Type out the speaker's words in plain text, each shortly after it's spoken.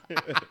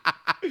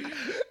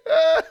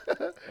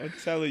I'm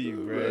telling you,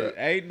 bro.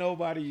 Ain't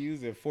nobody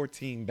using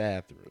 14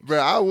 bathrooms. Bro,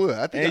 I would.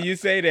 I think. And you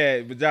say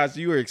that, but Josh,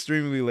 you were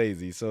extremely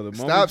lazy. So the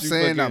Stop moment you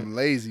saying fucking, I'm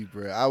lazy,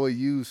 bro. I would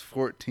use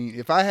 14.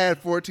 If I had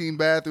 14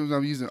 bathrooms,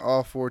 I'm using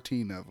all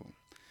 14 of them.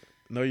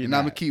 no, you're And not.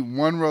 I'm going to keep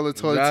one roll of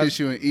toilet Josh-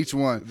 tissue in each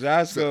one.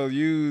 Josh So- gonna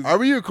use. Are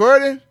we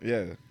recording?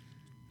 Yeah.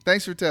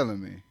 Thanks for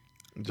telling me.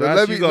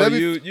 Josh,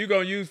 you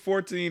gonna use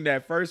 14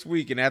 that first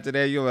week, and after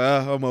that you're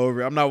like, I'm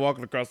over it. I'm not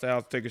walking across the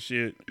house to take a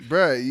shit.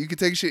 Bruh, you can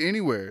take shit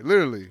anywhere,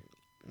 literally.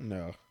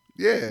 No.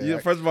 Yeah,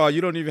 First of all,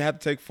 you don't even have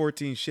to take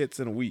 14 shits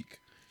in a week.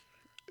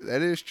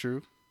 that is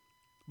true.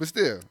 But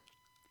still,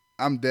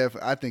 I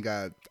think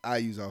I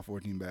use all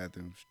 14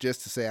 bathrooms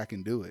just to say I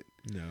can do it.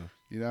 No.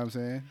 You know what I'm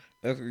saying?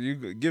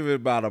 You give it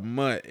about a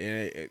month,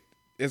 and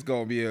it's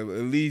gonna be at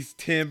least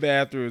 10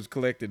 bathrooms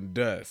collecting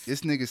dust.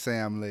 This nigga say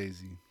I'm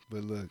lazy,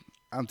 but look,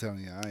 I'm telling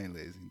you, I ain't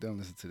lazy. Don't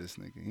listen to this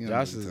nigga. He don't know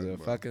Josh what is he's a talking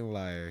about. fucking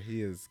liar.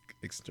 He is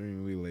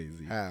extremely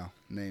lazy. How?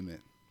 Name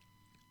it.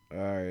 All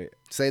right.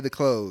 Say the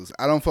clothes.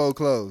 I don't fold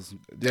clothes.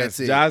 That's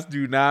it. Josh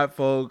do not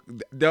fold.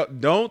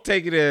 Don't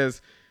take it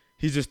as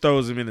he just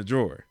throws them in the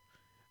drawer.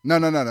 No.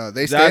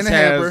 They stay Josh in the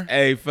has hamper.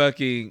 a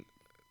fucking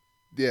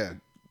Yeah.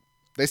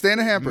 They stay in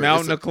the hamper.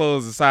 mountain of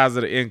clothes the size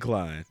of the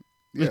incline.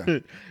 Yeah.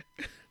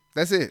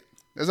 That's it.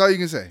 That's all you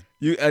can say.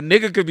 A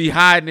nigga could be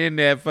hiding in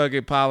that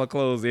fucking pile of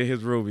clothes in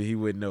his room and he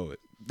wouldn't know it.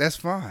 That's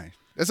fine.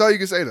 That's all you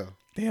can say, though.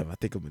 Damn, I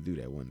think I'm gonna do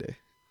that one day.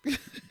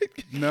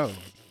 No.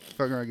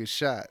 Fucking around, get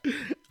shot.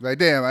 Like,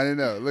 damn, I didn't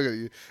know. Look at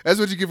you. That's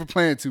what you get for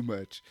playing too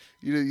much.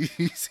 You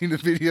seen the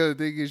video that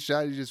they get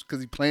shot just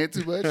because he playing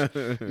too much?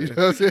 You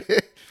know what I'm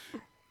saying?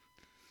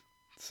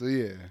 So,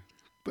 yeah.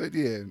 But,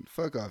 yeah,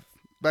 fuck off.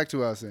 Back to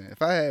what I was saying.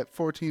 If I had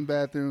 14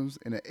 bathrooms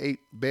in an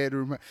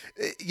 8-bedroom,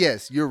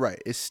 yes, you're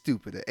right. It's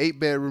stupid. An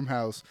 8-bedroom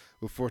house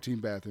with 14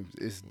 bathrooms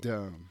is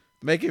dumb.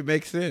 Make it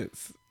make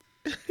sense.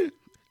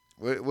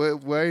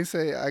 What I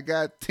say? I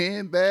got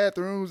 10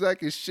 bathrooms. I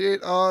can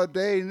shit all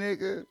day,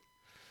 nigga.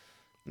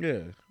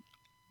 Yeah.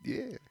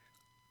 Yeah.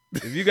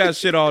 If you got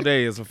shit all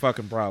day, it's a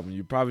fucking problem.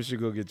 You probably should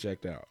go get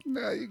checked out.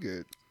 Nah, you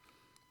good.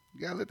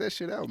 You gotta let that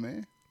shit out,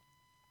 man.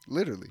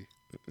 Literally.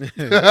 All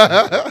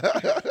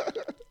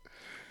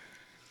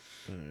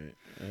right.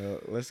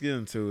 Let's get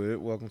into it.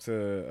 Welcome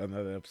to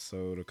another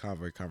episode of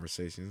Convoy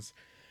Conversations.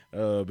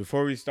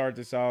 Before we start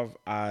this off,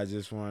 I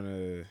just want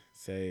to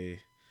say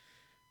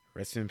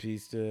rest in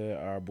peace to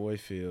our boy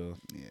Phil.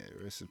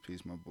 Yeah, rest in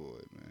peace, my boy,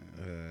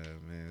 man.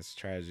 Man, it's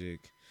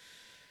tragic.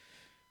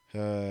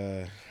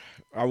 I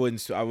don't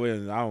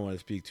want to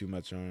speak too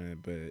much on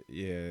it, but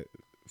yeah,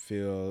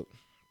 Phil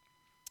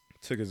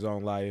took his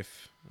own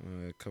life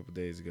a couple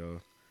days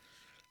ago,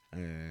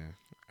 and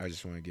I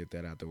just want to get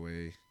that out the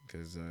way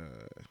because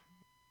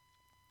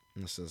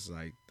this is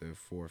like the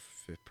 4th,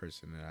 5th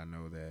person that I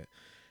know that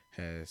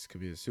has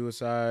committed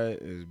suicide.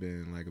 Has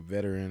been like a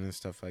veteran and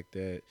stuff like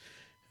that.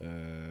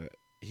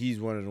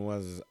 He's one of the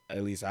ones,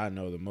 at least I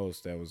know the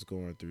most, that was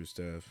going through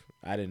stuff.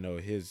 I didn't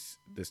know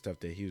the stuff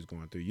that he was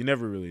going through. You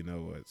never really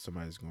know what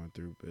somebody's going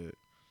through, but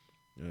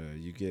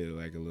you get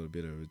like a little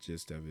bit of a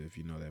gist of it if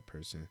you know that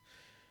person.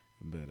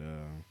 But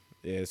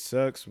yeah, it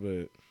sucks,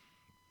 but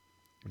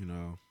you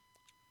know,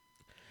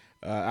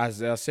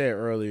 as I said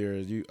earlier,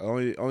 you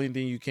only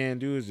thing you can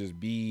do is just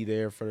be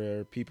there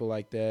for people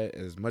like that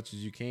as much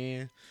as you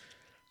can,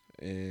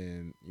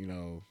 and you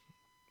know,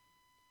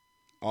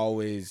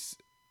 always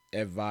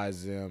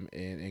advise them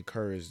and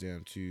encourage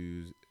them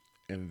to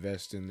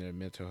invest in their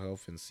mental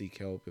health and seek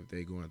help if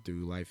they're going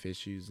through life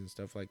issues and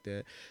stuff like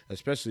that,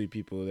 especially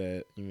people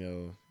that, you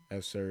know,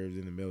 have served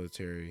in the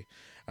military.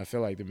 I feel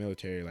like the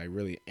military like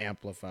really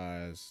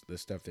amplifies the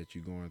stuff that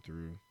you're going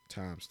through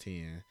times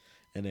 10,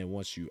 and then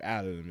once you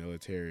out of the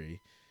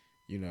military,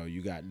 you know,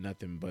 you got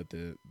nothing but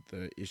the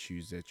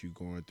issues that you're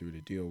going through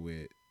to deal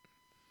with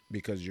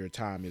because your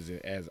time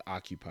isn't as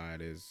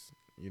occupied as,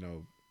 you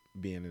know,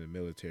 being in the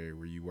military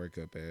where you wake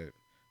up at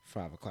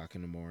 5 o'clock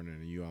in the morning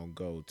and you don't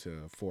go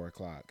to 4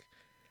 o'clock.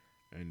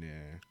 And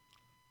then,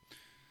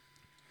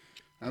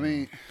 I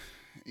mean,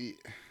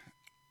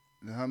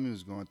 the homie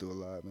was going through a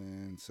lot,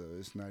 man. So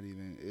it's not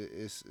even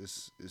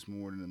it's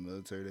more than the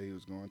military that he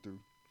was going through.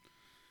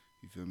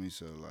 You feel me?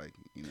 So like,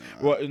 you know.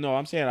 well, no,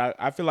 I'm saying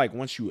I feel like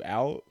once you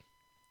out,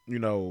 you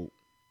know,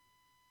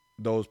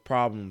 those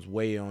problems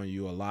weigh on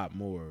you a lot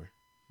more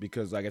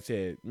because, like I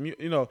said,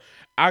 you know,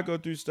 I go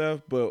through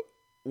stuff, but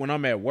when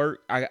I'm at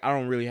work, I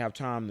don't really have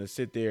time to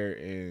sit there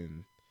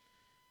and,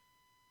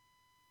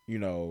 you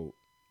know,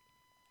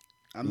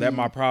 let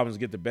my problems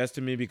get the best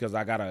of me because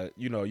I gotta,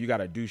 you know, you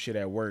gotta do shit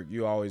at work.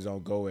 You always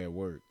don't go at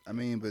work. I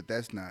mean, but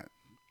that's not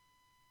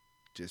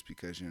just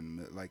because you're in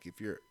the like if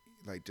you're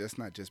like that's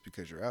not just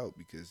because you're out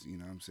because you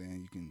know what I'm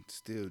saying you can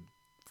still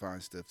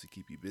find stuff to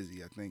keep you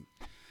busy. I think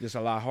it's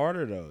a lot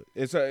harder though.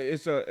 It's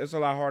a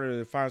lot harder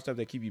to find stuff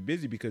that keep you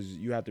busy because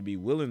you have to be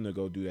willing to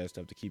go do that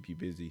stuff to keep you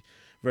busy.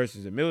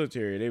 Versus the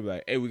military, they be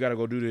like, "Hey, we gotta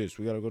go do this.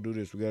 We gotta go do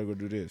this. We gotta go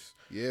do this."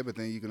 Yeah, but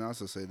then you can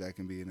also say that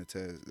can be in a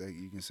test. Like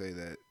you can say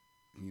that,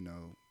 you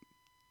know,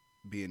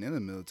 being in the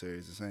military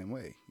is the same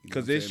way. You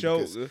know Because what I'm it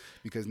saying? showed.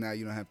 Because now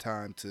you don't have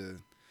time to,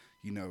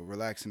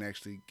 relax and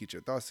actually get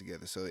your thoughts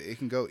together. So it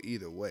can go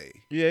either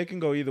way. Yeah, it can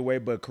go either way,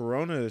 but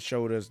Corona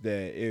showed us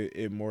that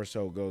it more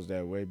so goes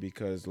that way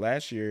because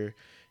last year,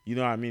 you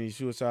know how many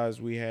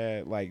suicides we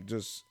had, like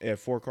just at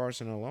Fort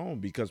Carson alone,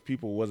 because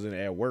people wasn't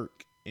at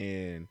work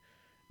and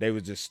they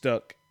was just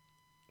stuck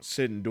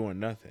sitting doing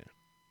nothing.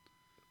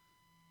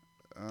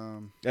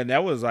 And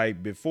that was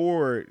like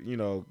before,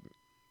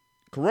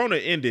 Corona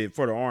ended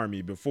for the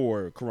Army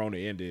before Corona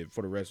ended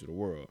for the rest of the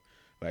world.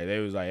 Like they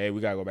was like, hey,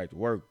 we gotta go back to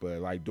work. But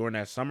like during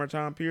that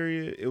summertime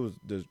period, it was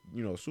the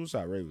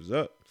suicide rate was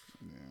up.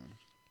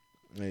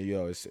 Yeah. And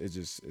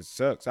it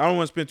sucks. I don't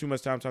want to spend too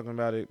much time talking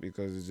about it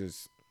because it's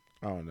just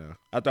I don't know.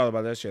 I thought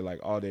about that shit like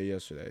all day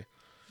yesterday.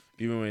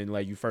 Even when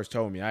like you first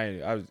told me,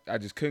 I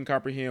just couldn't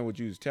comprehend what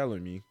you was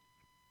telling me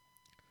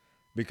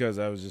because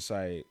I was just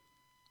like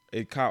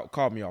it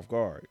caught me off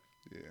guard.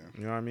 Yeah.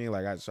 You know what I mean?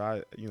 Like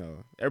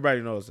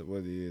everybody knows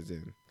what it is,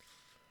 and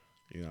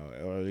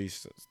or at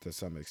least to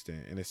some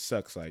extent. And it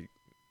sucks like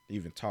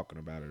even talking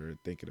about it or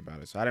thinking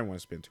about it. So I didn't want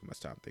to spend too much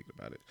time thinking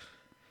about it.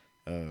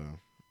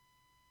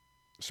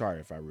 Sorry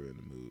if I ruined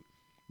the mood.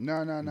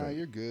 No,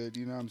 you're good.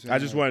 You know what I'm saying? I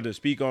just wanted to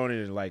speak on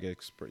it and like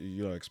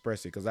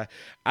express it because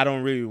I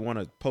don't really want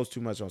to post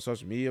too much on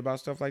social media about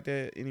stuff like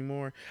that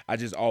anymore. I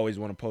just always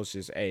want to post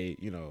just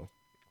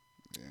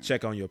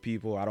check on your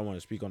people. I don't want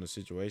to speak on the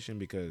situation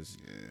because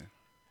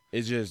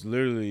it's just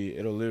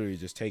it'll literally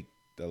just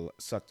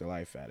suck the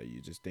life out of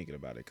you just thinking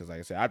about it. Because like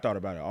I said, I thought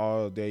about it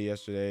all day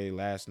yesterday,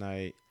 last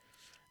night,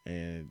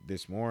 and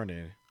this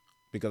morning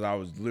because I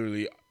was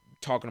literally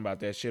talking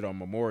about that shit on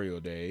Memorial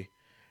Day.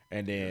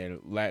 And then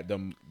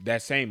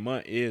that same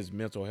month is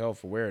Mental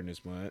Health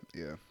Awareness Month.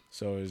 Yeah.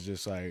 So it's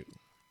just like,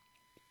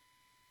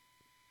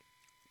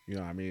 you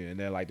know what I mean? And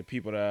then like the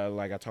people that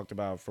like I talked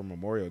about from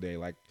Memorial Day,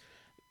 like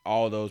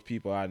all those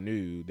people I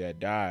knew that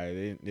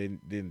died, they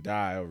didn't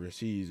die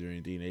overseas or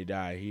anything. They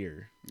died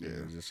here. Yeah.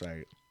 And it's just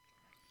like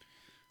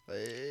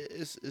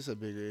it's a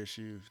bigger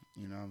issue.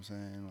 You know what I'm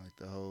saying? Like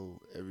the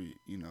whole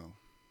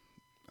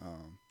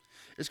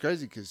it's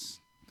crazy because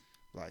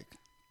like.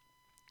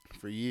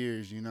 For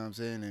years, you know what I'm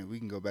saying? And we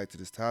can go back to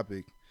this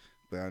topic,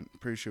 but I'm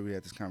pretty sure we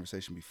had this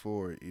conversation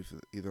before,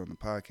 either on the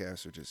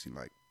podcast or just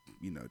like,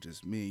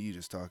 just me and you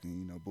just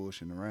talking,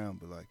 bullshitting around.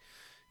 But like,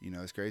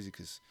 it's crazy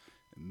because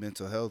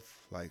mental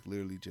health like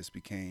literally just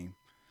became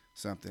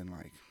something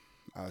like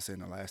I would say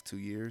in the last 2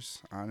 years,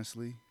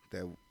 honestly,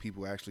 that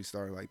people actually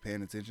started like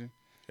paying attention.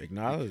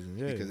 Acknowledging,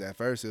 yeah. Because at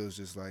first it was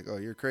just like, oh,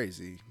 you're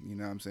crazy. You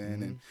know what I'm saying?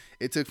 Mm-hmm. And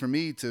it took for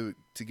me to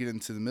get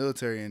into the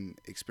military and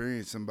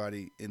experience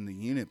somebody in the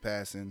unit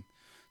passing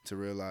to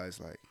realize,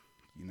 like,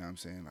 you know what I'm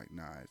saying? Like,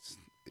 nah,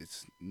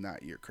 it's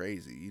not you're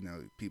crazy.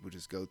 People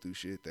just go through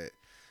shit that,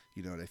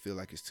 they feel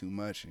like it's too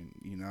much. And,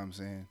 you know what I'm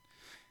saying?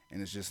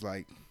 And it's just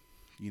like,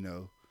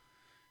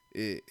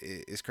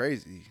 it's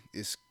crazy.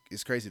 It's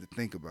crazy to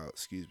think about,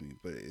 excuse me.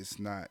 But it's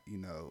not,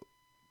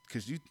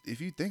 because if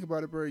you think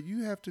about it, bro,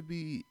 you have to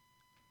be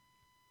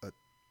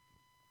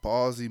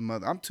ballsy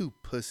mother. I'm too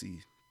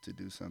pussy to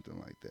do something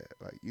like that.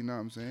 Like, you know what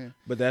I'm saying?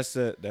 But that's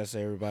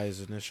everybody's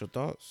initial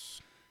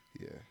thoughts.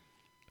 Yeah.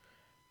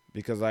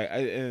 Because like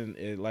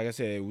like I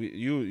said,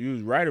 you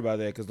was right about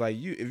that. Because like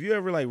if you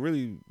ever like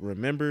really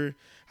remember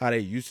how they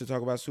used to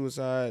talk about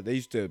suicide, they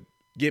used to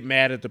get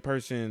mad at the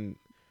person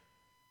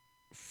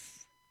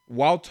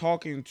while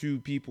talking to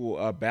people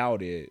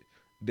about it.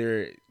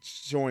 They're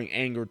showing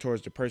anger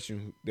towards the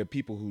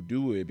people who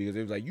do it, because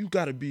it was like, you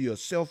got to be a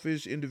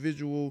selfish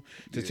individual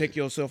to take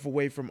yourself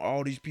away from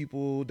all these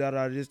people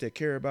that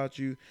care about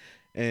you.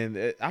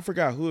 And I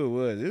forgot who it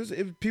was.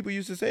 People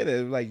used to say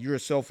that, like, you're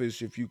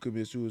selfish if you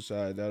commit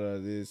suicide,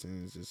 this,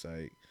 and it's just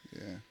like,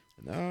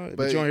 no,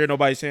 but you don't hear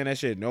nobody saying that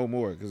shit no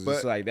more, because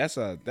it's like that's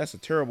a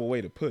terrible way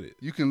to put it.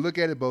 You can look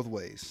at it both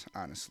ways,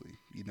 honestly.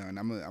 And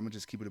I'm gonna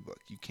just keep it a buck.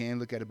 You can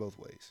look at it both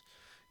ways.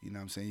 You know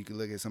what I'm saying? You can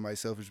look at somebody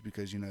selfish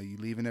because, you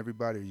leaving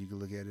everybody, or you can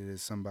look at it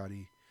as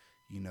somebody,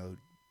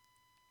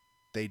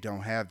 they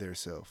don't have their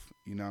self.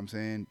 You know what I'm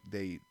saying?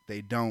 They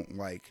don't,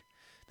 like,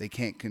 they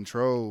can't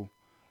control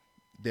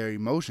their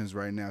emotions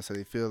right now, so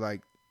they feel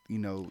like,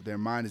 their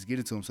mind is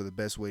getting to them, so the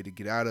best way to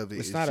get out of it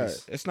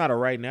it's not a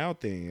right now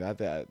thing.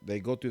 They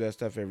go through that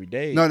stuff every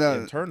day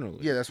internally.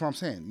 Yeah, that's what I'm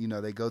saying.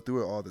 They go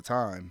through it all the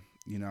time.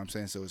 You know what I'm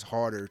saying? So it's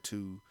harder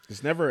to...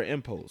 It's never an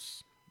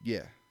impulse.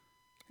 Yeah.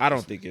 I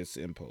don't think it's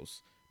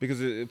impulse.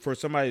 Because for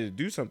somebody to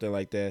do something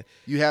like that,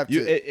 you have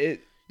to.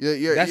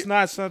 That's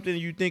not something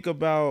you think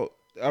about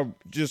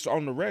just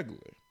on the regular.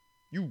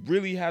 You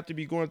really have to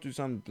be going through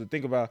something to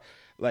think about.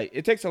 Like,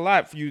 it takes a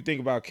lot for you to think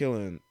about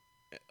killing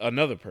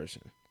another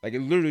person. Like,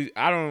 it literally,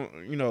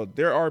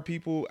 there are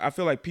people, I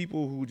feel like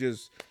people who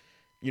just,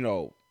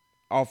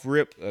 off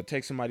rip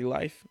take somebody's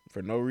life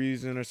for no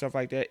reason or stuff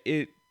like that.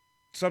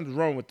 Something's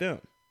wrong with them.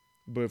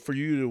 But for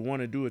you to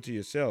want to do it to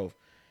yourself,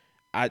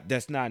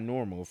 that's not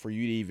normal for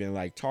you to even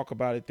like talk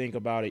about it, think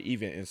about it,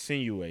 even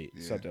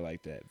insinuate something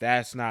like that.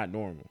 That's not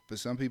normal. But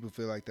some people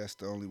feel like that's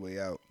the only way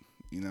out.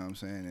 You know what I'm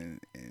saying?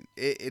 And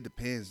it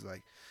depends.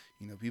 Like,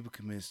 people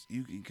commit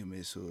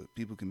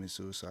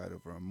suicide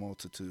over a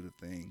multitude of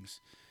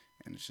things,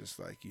 and it's just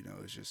like,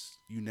 it's just,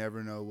 you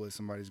never know what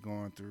somebody's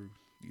going through.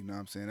 You know what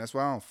I'm saying? That's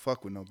why I don't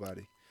fuck with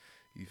nobody.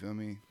 You feel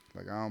me?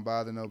 Like, I don't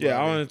bother nobody.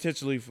 Yeah, I don't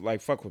intentionally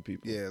like fuck with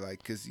people. Yeah,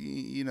 like, cause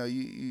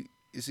you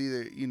it's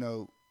either,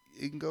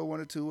 it can go one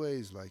or two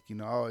ways. Like,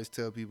 I always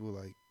tell people,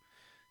 like,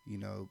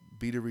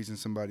 be the reason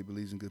somebody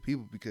believes in good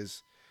people,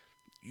 because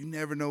you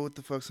never know what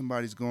the fuck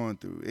somebody's going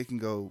through. It can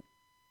go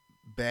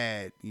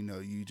bad,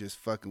 you just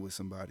fucking with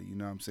somebody, you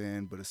know what I'm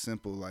saying? But a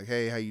simple, like,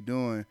 hey, how you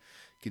doing,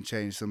 can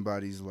change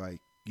somebody's,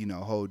 like,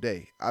 whole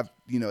day.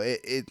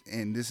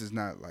 And this is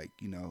not like,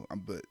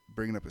 but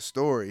bringing up a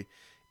story,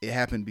 it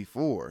happened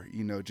before,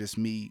 just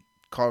me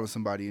calling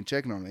somebody and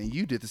checking on them. And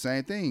you did the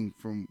same thing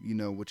from,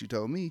 what you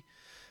told me,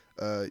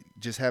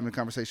 just having a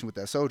conversation with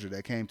that soldier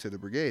that came to the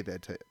brigade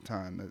that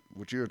time,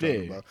 what you were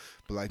talking about.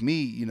 But like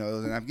me, it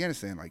was in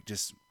Afghanistan, like,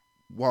 just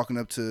walking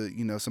up to,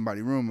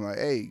 somebody's room, like,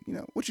 hey,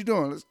 what you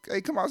doing? Hey,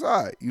 come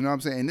outside. You know what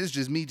I'm saying? And this is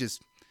just me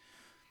just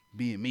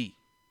being me.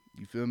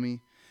 You feel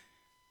me?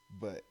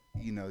 But,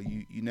 you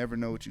never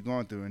know what you're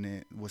going through, and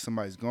then what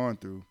somebody's going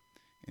through.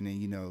 And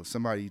then,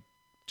 somebody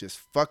just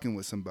fucking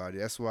with somebody.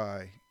 That's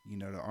why,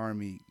 the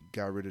Army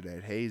got rid of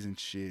that hazing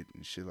shit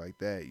and shit like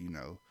that,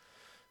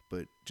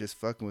 But just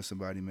fucking with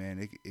somebody,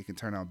 man, it can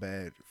turn out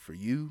bad for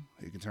you.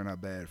 It can turn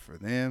out bad for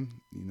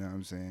them. You know what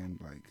I'm saying?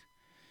 Like,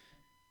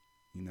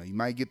 you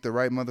might get the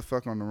right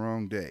motherfucker on the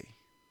wrong day.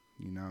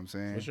 You know what I'm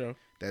saying? For sure.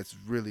 That's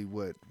really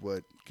what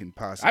can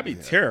possibly I'd be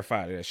happen.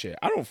 terrified of that shit.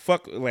 I don't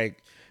fuck,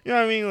 like, you know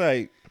what I mean?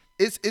 Like,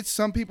 it's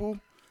some people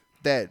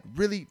that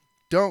really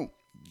don't.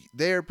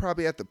 They're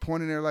probably at the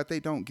point in their life they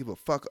don't give a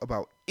fuck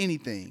about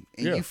anything,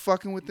 and you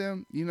fucking with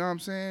them. You know what I'm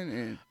saying?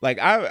 And like,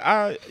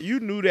 you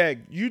knew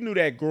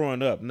that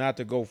growing up, not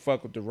to go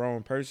fuck with the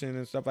wrong person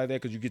and stuff like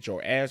that, because you get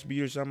your ass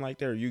beat or something like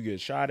that, or you get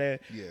shot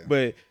at. Yeah.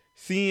 But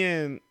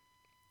seeing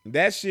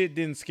that shit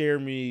didn't scare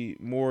me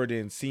more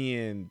than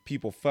seeing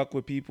people fuck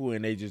with people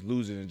and they just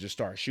lose it and just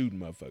start shooting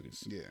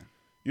motherfuckers. Yeah.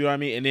 You know what I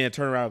mean? And then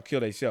turn around and kill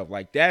themselves.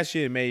 Like, that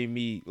shit made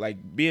me,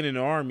 like, being in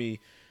the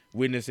Army,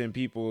 witnessing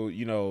people,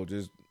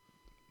 just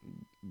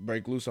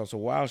break loose on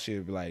some wild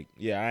shit. Be like,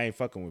 yeah, I ain't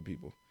fucking with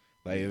people.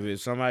 Like, if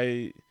it's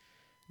somebody,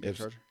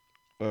 it's all actually,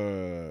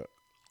 good.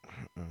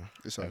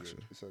 It's all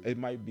good. It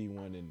might be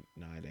one in,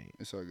 no, it ain't.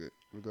 It's all good.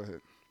 Well, go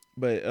ahead.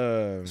 But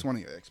it's one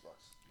of your Xbox.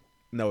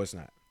 No, it's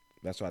not.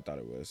 That's what I thought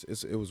it was.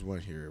 It was one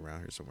here around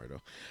here somewhere though.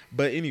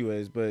 But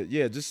anyways,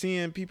 yeah, just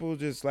seeing people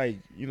just like,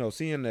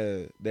 seeing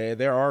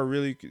there are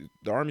really,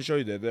 the Army show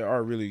you that there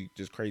are really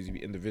just crazy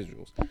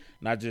individuals,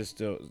 not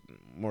just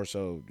more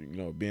so,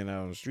 being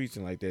out on the streets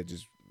and like that,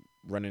 just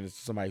running into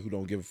somebody who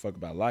don't give a fuck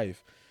about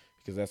life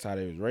because that's how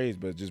they was raised,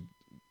 but just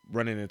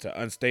running into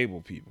unstable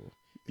people.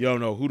 You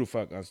don't know who the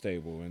fuck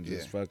unstable and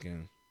just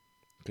fucking.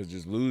 Cause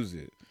just lose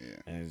it,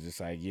 and it's just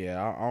like,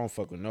 I don't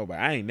fuck with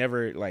nobody. I ain't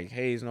never like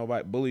haze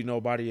nobody, bully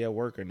nobody at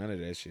work or none of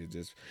that shit.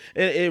 Just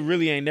it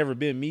really ain't never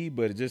been me,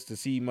 but just to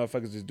see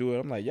motherfuckers just do it,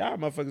 I'm like, y'all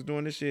motherfuckers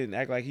doing this shit and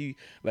act like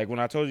like when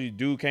I told you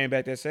dude came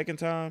back that second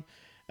time,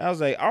 I was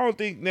like, I don't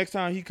think next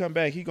time he come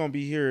back he gonna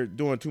be here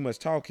doing too much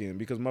talking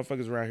because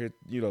motherfuckers around here,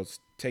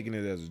 taking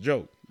it as a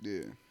joke.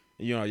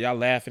 Yeah. Y'all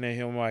laughing at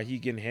him while he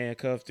getting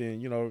handcuffed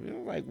and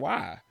like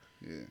why?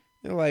 Yeah.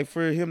 Like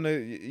for him to,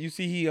 you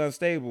see he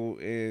unstable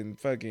and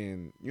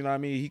fucking, you know what I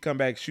mean? He come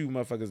back shoot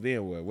motherfuckers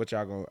then what?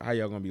 How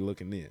y'all gonna be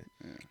looking then?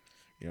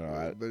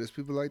 Yeah. But it's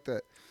people like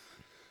that.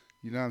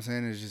 You know what I'm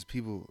saying? It's just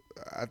people,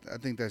 I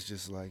think that's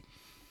just like,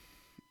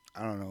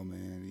 I don't know,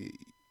 man.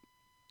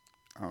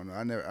 I don't know.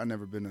 I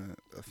never been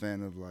a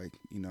fan of like,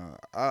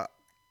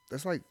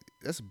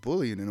 that's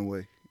bullying in a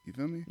way. You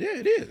feel me? Yeah,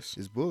 it is.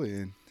 It's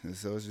bullying. And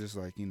so it's just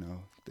like,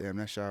 damn,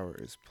 that shower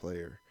is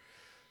player.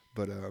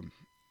 But,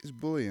 it's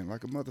bullying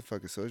like a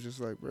motherfucker. So it's just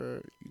like,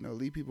 bro,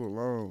 leave people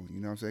alone. You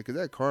know what I'm saying? Because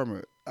that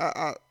karma,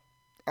 I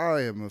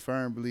am a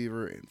firm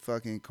believer in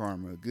fucking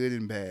karma, good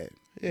and bad.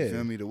 Yeah. You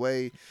feel me? The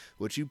way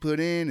what you put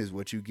in is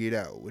what you get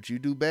out. What you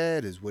do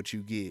bad is what you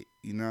get.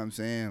 You know what I'm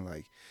saying?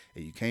 Like,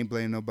 and you can't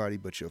blame nobody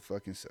but your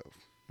fucking self.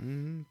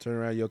 Mm-hmm. Turn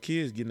around, your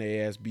kids getting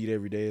their ass beat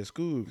every day at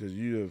school because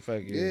you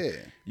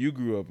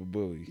grew up a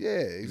bully. Yeah,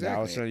 exactly. Now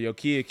all of a sudden your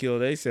kid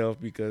killed themselves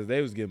because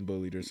they was getting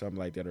bullied or something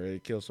like that, or they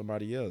killed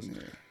somebody else.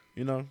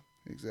 Yeah.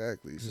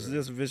 Exactly. It's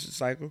just a vicious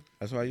cycle.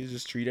 That's why you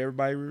just treat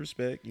everybody with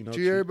respect.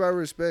 Treat everybody with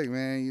respect,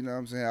 man. You know what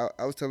I'm saying?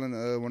 I was telling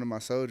one of my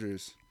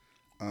soldiers,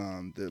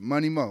 the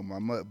Money Mo,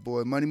 my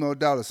boy Money Mo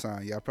Dollar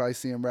Sign. Y'all probably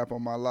see him rap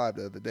on my live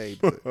the other day,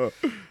 but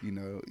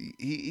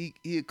he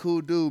a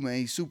cool dude, man.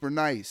 He's super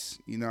nice.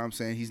 You know what I'm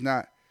saying? He's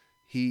not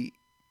he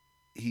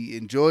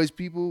enjoys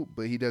people,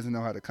 but he doesn't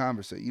know how to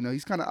conversate.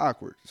 He's kind of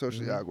awkward,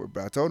 socially awkward.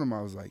 But I told him,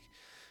 I was like,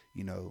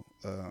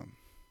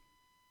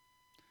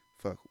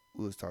 fuck,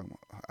 we was talking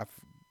about. I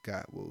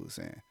forgot what we was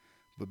saying,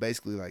 but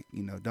basically, like,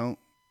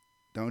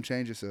 don't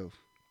change yourself.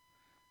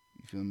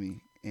 You feel me?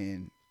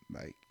 And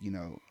like,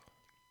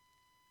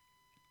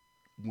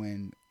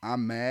 when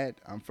I'm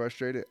mad, I'm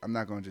frustrated, I'm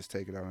not gonna just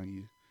take it out on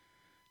you.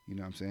 You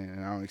know what I'm saying?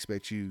 And I don't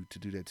expect you to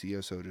do that to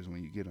your soldiers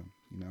when you get them.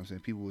 You know what I'm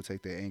saying? People will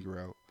take their anger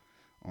out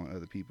on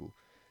other people.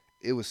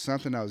 It was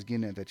something I was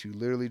getting at that you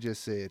literally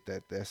just said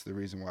that's the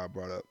reason why I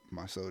brought up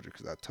my soldier,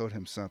 because I told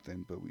him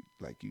something, but we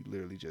like you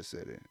literally just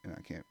said it and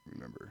I can't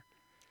remember.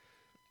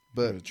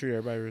 But treat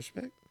everybody with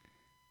respect.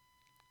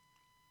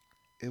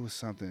 it was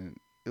something.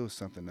 It was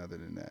something other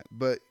than that.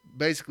 But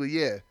basically,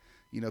 yeah,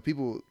 you know,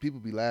 people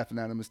be laughing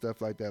at him and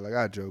stuff like that. Like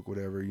I joke,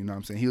 whatever. You know what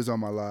I'm saying? He was on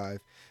my live,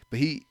 but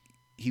he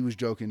was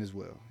joking as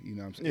well. You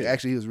know what I'm saying? Yeah.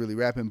 Actually, he was really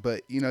rapping,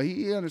 but you know,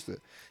 he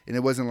understood, and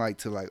it wasn't like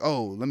to like,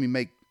 oh, let me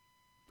make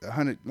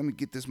 100. Let me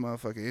get this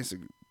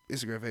motherfucking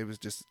Instagram famous.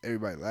 Just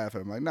everybody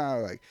laughing. I'm like, nah.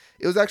 Like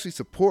it was actually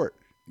support.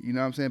 You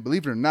know what I'm saying?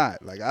 Believe it or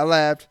not, like I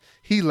laughed,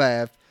 he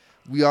laughed,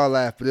 we all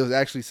laughed, but it was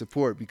actually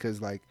support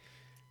because like,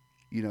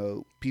 you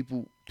know,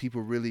 people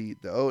really,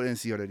 the old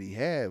NCO that he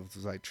had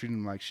was like treating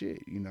him like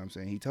shit. You know what I'm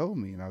saying? He told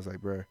me, and I was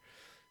like, bro,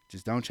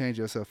 just don't change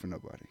yourself for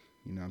nobody.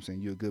 You know what I'm saying?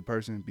 You're a good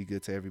person. Be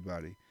good to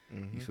everybody.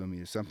 Mm-hmm. You feel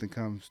me? If something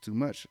comes too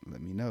much,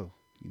 let me know.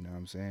 You know what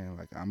I'm saying?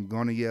 Like, I'm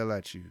going to yell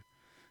at you.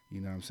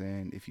 You know what I'm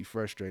saying? If you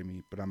frustrate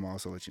me, but I'm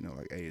also let you know,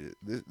 like, hey,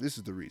 this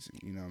is the reason.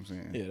 You know what I'm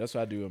saying? Yeah, that's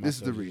what I do. With This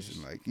is the myself.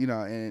 reason. Like, you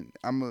know, and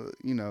I'm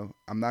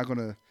not going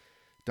to,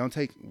 don't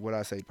take what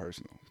I say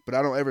personal. But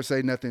I don't ever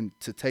say nothing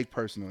to take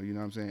personal. You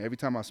know what I'm saying? Every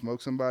time I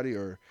smoke somebody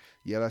or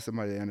yell at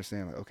somebody, they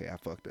understand, like, okay, I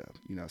fucked up.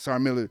 You know,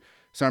 Sergeant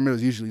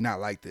Miller's usually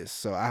not like this,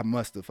 so I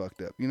must have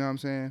fucked up. You know what I'm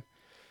saying?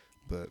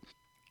 But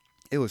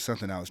it was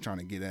something I was trying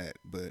to get at.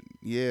 But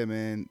yeah,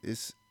 man,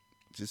 it's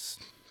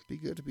just be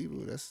good to people.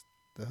 That's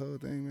the whole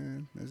thing,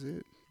 man. That's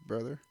it,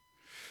 brother.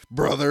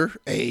 But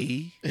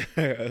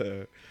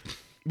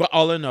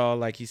all in all,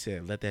 like he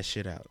said, let that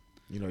shit out.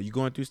 You know, you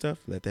going through stuff,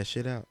 let that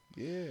shit out.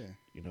 Yeah.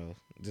 You know,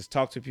 just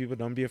talk to people.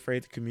 Don't be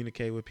afraid to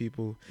communicate with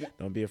people.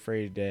 Don't be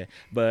afraid of that.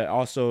 But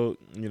also,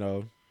 you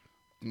know,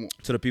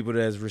 to the people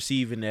that's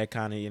receiving that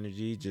kind of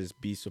energy,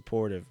 just be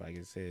supportive. Like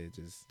I said,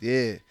 just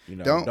Yeah. you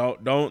know,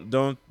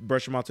 don't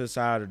brush them off to the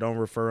side or don't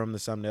refer them to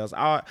something else.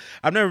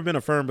 I've never been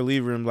a firm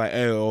believer in like,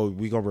 hey, oh,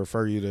 we gonna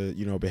refer you to,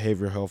 you know,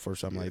 behavioral health or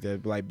something like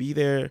that. But like, be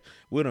there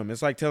with them.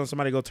 It's like telling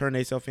somebody to go turn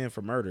themselves in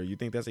for murder. You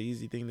think that's an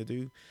easy thing to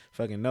do?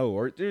 Fucking no.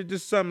 Or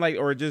just something like,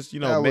 or just, you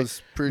know, that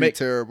was pretty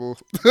terrible.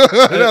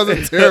 That was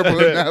a terrible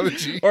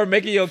analogy. Or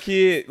making your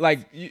kid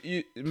like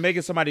you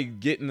making somebody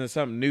get into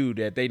something new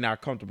that they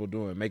not comfortable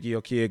doing. Making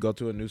your kid go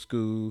to a new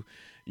school,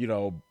 you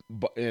know,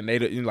 and they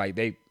like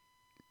they.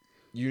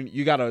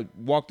 You gotta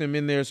walk them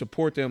in there,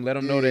 support them, let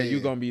them know that you're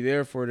gonna be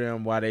there for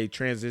them while they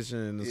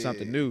transition into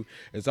something new.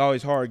 It's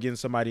always hard getting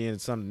somebody into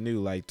something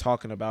new, like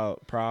talking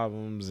about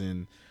problems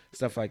and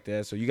stuff like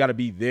that. So you gotta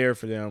be there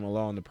for them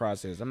along the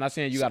process. I'm not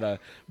saying you gotta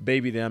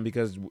baby them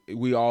because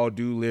we all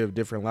do live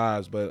different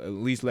lives, but at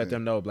least let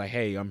them know, like,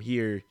 hey, I'm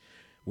here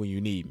when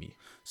you need me.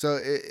 So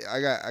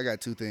I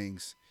got two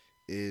things.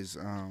 Is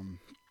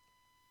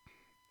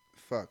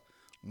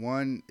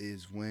one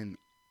is when,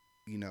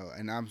 you know,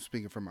 and I'm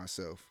speaking for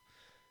myself,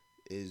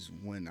 is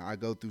when I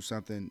go through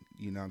something,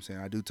 you know what I'm saying,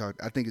 I do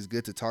talk. I think it's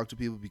good to talk to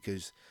people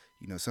because,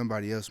 you know,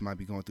 somebody else might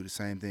be going through the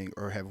same thing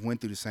or have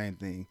went through the same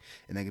thing,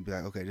 and they can be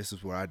like, okay, this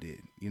is what I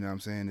did. You know what I'm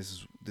saying?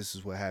 This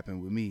is what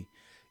happened with me,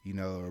 you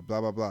know, or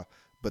blah, blah, blah.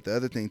 But the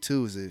other thing,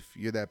 too, is if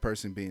you're that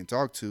person being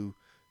talked to,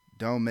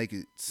 don't make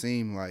it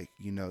seem like,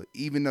 you know,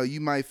 even though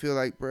you might feel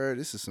like, bro,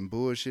 this is some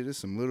bullshit, this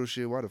is some little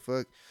shit, why the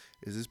fuck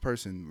is this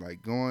person,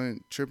 like,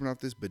 tripping off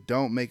this? But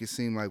don't make it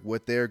seem like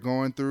what they're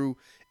going through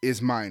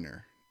is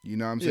minor. You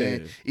know what I'm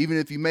saying? Even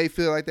if you may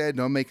feel like that,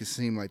 don't make it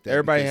seem like that.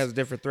 Everybody has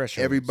different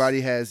thresholds. Everybody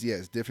has,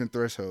 yes, different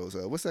thresholds.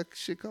 What's that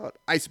shit called?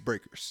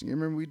 Icebreakers. You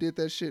remember we did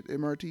that shit,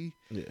 MRT?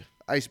 Yeah.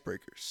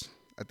 Icebreakers.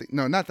 I think,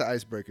 no, not the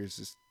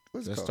icebreakers.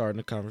 What's it called?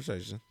 Starting a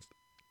conversation.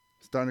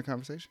 Starting a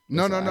conversation?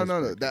 No.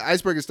 The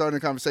icebreaker starting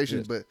a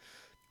conversation, but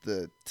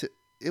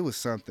it was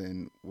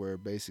something where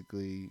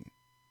basically,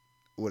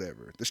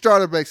 whatever. The straw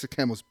that breaks the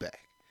camel's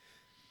back.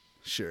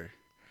 Sure.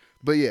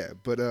 But yeah,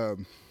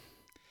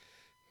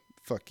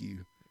 fuck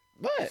you.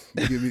 What?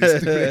 You give me the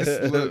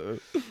stupidest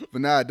look.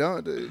 But nah,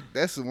 don't.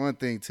 That's the one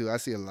thing too. I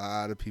see a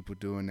lot of people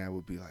doing that.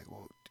 Would be like,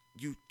 well,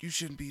 you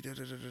shouldn't be da,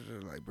 da, da,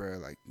 da. Like, bro,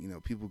 like, you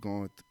know, people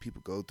go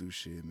through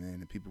shit, man,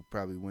 and people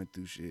probably went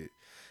through shit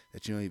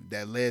that you know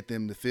that led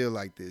them to feel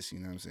like this. You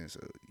know what I'm saying?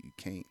 So you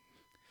can't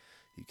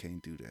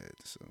do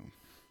that. So,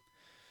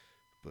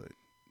 but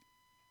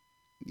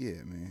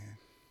yeah, man.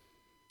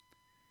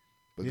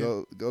 But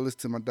go listen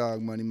to my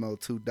dog Money Mo,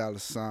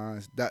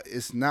 $2.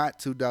 It's not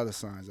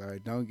 $2. All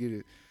right, don't get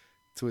it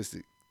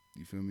twisted.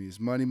 You feel me? It's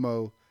Money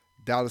Mo,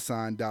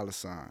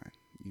 $.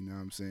 You know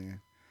what I'm saying?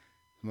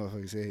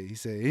 Motherfucker he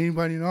said,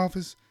 anybody in the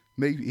office?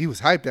 Maybe he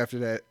was hyped after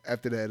that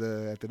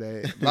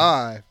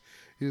live.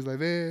 He was like,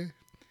 man,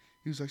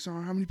 he was like,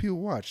 sorry, how many people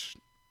watch?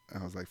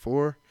 I was like,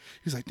 4.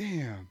 He was like,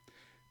 damn,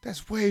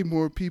 that's way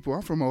more people.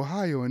 I'm from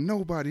Ohio and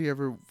nobody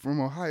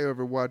from Ohio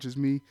ever watches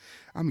me.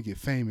 I'm gonna get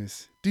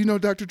famous. Do you know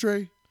Dr.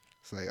 Dre?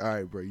 It's like, all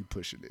right, bro, you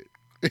pushing it.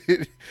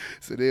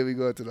 So then we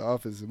go into the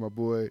office and my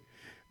boy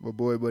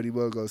Buddy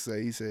Mo go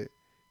he said,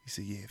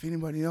 yeah, if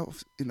anybody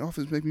else in the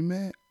office make me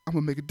mad, I'm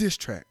gonna make a diss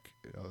track.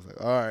 And I was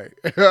like, all right,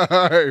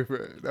 all right,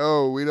 bro.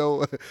 No, we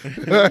don't.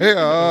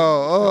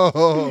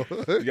 oh.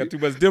 You got too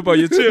much dip on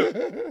your chip.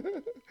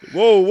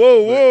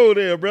 Whoa,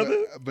 there,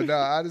 brother. But no,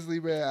 honestly,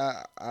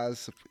 man,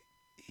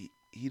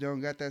 he don't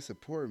got that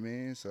support,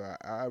 man. So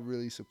I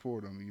really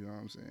support him. You know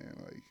what I'm saying?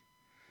 Like,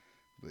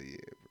 but yeah,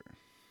 bro,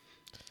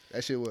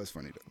 that shit was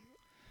funny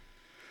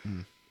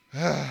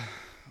though.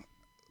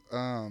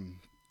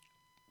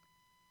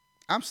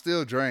 I'm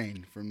still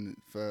drained from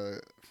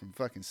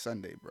fucking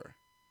Sunday, bro.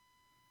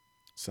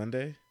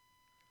 Sunday?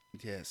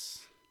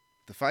 Yes,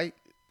 the fight.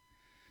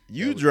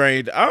 You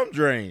drained. I'm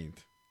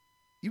drained.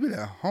 You been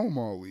at home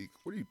all week.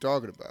 What are you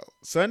talking about?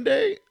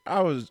 Sunday? I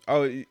was.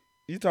 Oh, you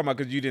talking about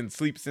because you didn't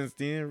sleep since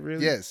then?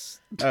 Really? Yes.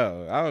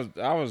 Oh,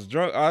 I was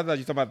drunk. I thought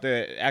you talking about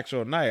the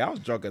actual night. I was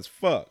drunk as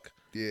fuck.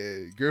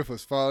 Yeah, Griff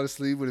was falling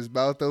asleep with his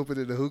mouth open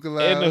in the hookah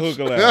lounge. In the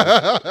hookah lounge.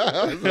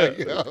 I was like,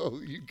 yo,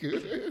 you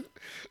good?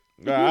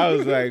 I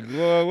was like,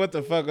 "Boy, what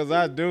the fuck was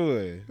I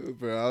doing?"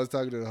 Bro, I was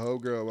talking to the whole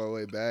girl on my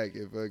way back,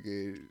 and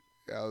fucking,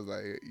 I was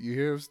like, "You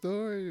hear him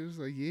snore?" It was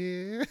like,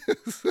 "Yeah."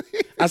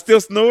 I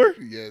still snore?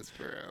 Yes,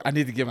 bro. I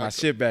need to get my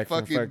shit back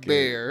from Fucking fucking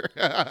bear.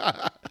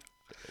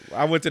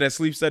 I went to that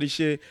sleep study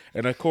shit,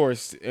 and of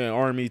course, in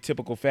Army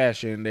typical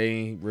fashion, they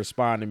ain't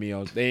respond to me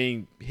on. They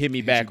ain't hit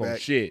me back on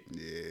shit.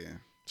 Yeah.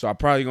 So I'm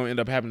probably gonna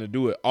end up having to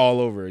do it all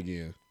over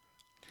again.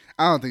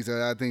 I don't think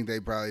so. I think they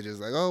probably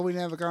just like, oh, we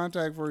didn't have a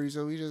contact for you,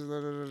 so we just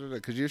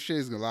because your shit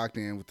is locked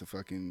in with the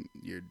fucking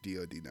your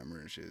DOD number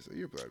and shit. So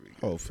you're probably good.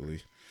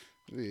 Hopefully.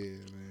 Yeah,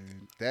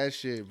 man. That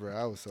shit, bro.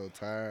 I was so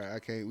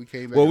tired. We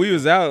came back. Well, we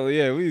was out.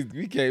 Yeah, we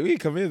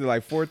come in at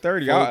like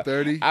 4:30.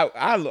 4:30.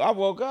 I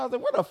woke up. I was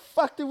like, where the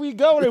fuck did we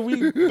go? And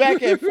we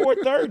back at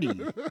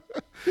 4:30.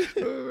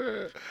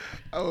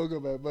 I woke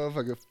up at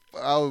motherfucker.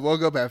 I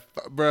woke up at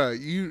bro.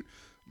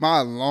 My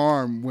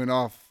alarm went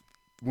off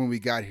when we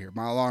got here.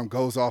 My alarm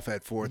goes off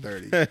at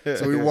 4:30.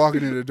 So we were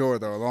walking in the door.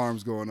 The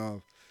alarm's going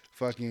off.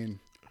 Fucking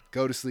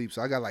go to sleep.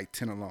 So I got like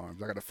 10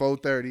 alarms. I got a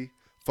 4:30.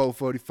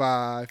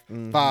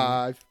 4:45,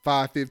 5,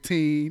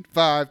 5:15,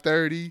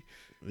 5:30,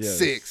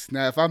 6.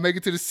 Now, if I make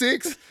it to the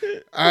 6,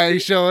 I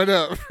ain't showing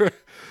up.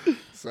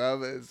 So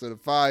the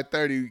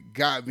 5:30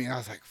 got me. I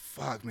was like,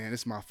 fuck, man,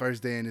 this is my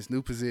first day in this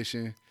new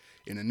position,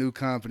 in a new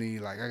company.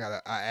 Like,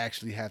 I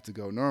actually have to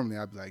go. Normally,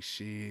 I'd be like,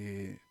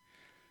 shit.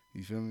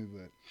 You feel me?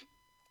 But,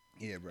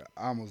 yeah, bro,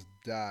 I almost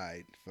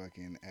died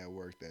fucking at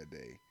work that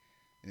day.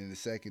 And then the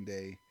second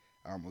day,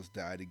 I almost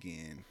died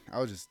again. I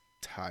was just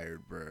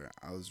tired, bro.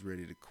 I was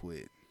ready to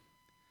quit.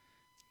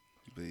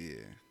 But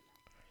yeah.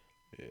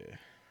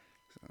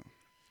 So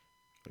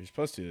we were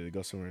supposed to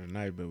go somewhere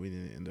tonight, but we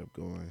didn't end up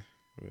going.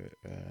 But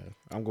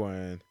I'm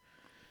going.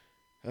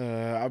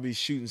 I'll be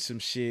shooting some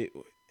shit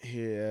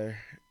here,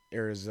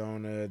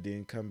 Arizona.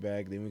 Then come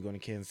back. Then we're going to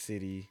Kansas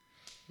City.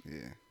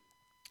 Yeah.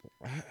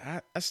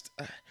 I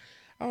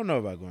don't know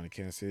about going to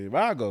Kansas City,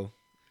 but I'll go.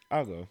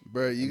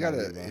 Bro, you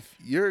gotta if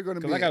you're gonna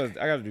be. I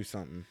gotta do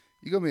something.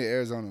 You're gonna be in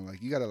Arizona, like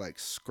you gotta like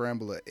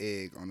scramble an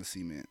egg on the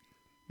cement.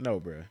 No,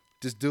 bro.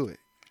 Just do it.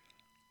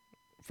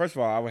 First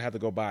of all, I would have to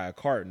go buy a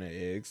carton of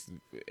eggs,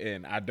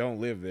 and I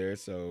don't live there,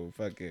 so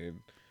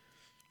fucking.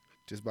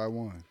 Just buy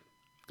one.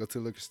 Go to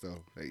the liquor store.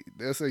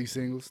 They'll sell you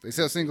singles. They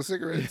sell single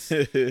cigarettes.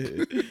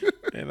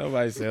 Ain't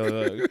nobody sell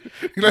it.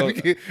 let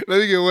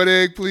me get one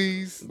egg,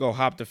 please. Go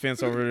hop the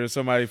fence over to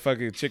somebody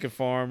fucking chicken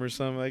farm or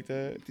something like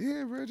that.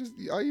 Yeah, bro. Just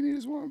all you need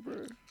is one,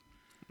 bro.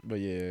 But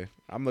yeah,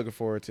 I'm looking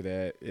forward to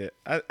that.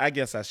 Yeah, I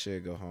guess I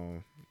should go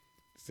home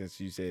since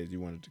you said you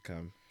wanted to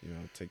come.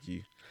 Take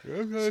you.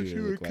 I'm not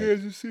sure what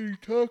Kansas City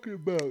talking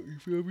about. You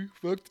feel me?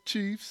 Fuck the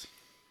Chiefs.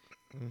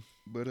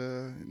 But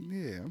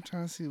yeah, I'm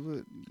trying to see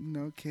what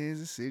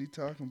Kansas City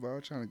talking about.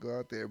 I'm trying to go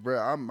out there, bro.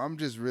 I'm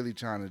just really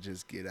trying to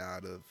just get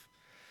out of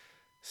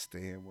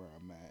staying where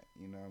I'm at.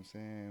 You know what I'm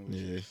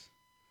saying?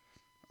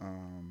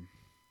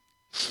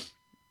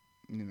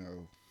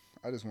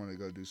 I just want to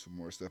go do some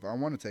more stuff. I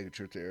want to take a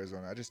trip to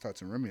Arizona. I just talked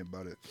to Remy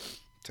about it,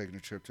 taking a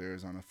trip to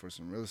Arizona for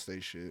some real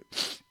estate shit.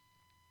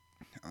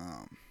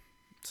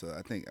 So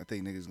I think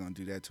niggas gonna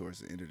do that towards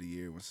the end of the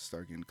year once it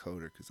start getting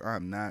colder. Cause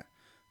I'm not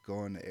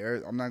going to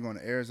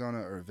Arizona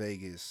or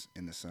Vegas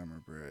in the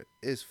summer, bro.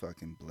 It's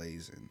fucking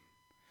blazing.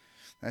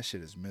 That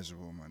shit is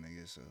miserable, my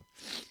nigga. So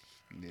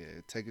yeah,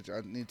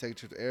 I need to take a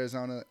trip to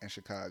Arizona and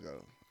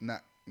Chicago.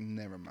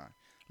 Never mind.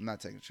 I'm not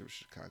taking a trip to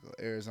Chicago,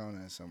 Arizona,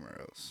 and somewhere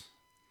else.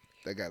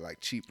 They got like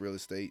cheap real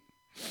estate.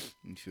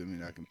 You feel me?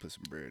 And I can put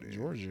some bread in.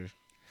 Georgia.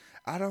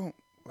 I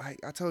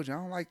told you, I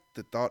don't like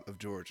the thought of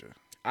Georgia.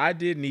 I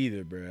didn't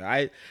either,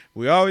 bro.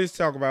 We always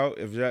talk about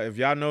if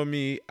y'all know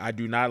me, I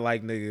do not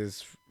like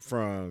niggas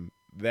from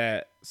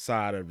that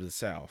side of the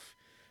South.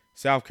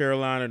 South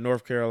Carolina,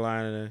 North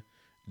Carolina,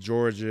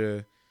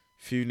 Georgia,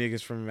 few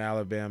niggas from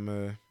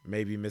Alabama,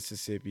 maybe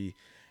Mississippi,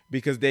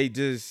 because they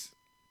just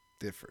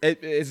different.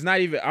 It's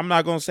not even. I'm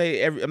not gonna say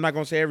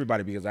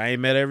everybody because I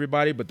ain't met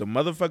everybody, but the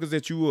motherfuckers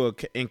that you will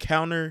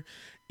encounter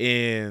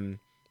in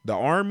the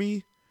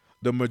Army,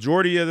 the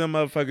majority of them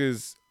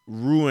motherfuckers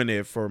ruin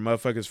it for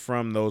motherfuckers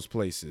from those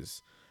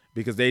places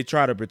because they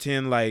try to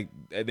pretend like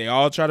they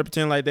all try to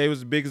pretend like they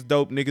was the biggest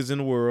dope niggas in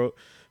the world,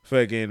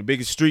 fucking the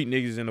biggest street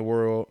niggas in the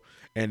world,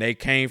 and they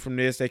came from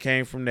this, they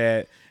came from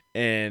that,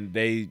 and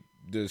they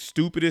the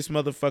stupidest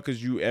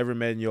motherfuckers you ever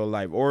met in your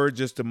life, or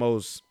just the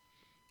most,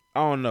 I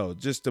don't know,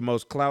 just the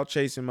most clout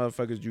chasing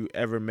motherfuckers you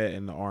ever met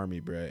in the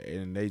army, bruh.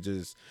 And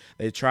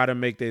they try to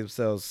make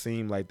themselves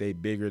seem like they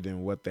bigger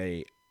than what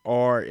they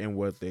are and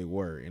what they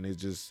were, and it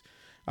just,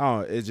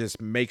 it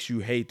just makes you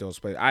hate those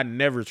places. I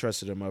never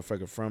trusted a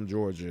motherfucker from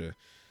Georgia,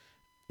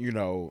 you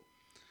know.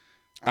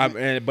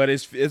 But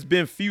it's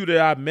been few that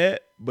I've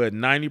met, but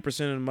 90%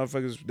 of the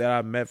motherfuckers that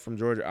I've met from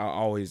Georgia, I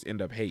always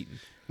end up hating.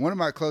 One of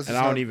my closest, and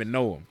I don't even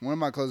know him. One of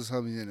my closest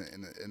homies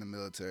in the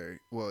military.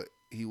 Well,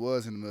 he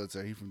was in the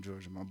military. He from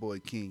Georgia. My boy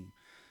King.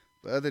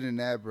 But other than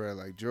that, bro,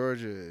 like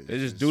Georgia, They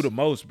just do the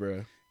most,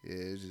 bro. Yeah,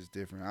 it's just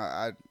different.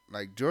 I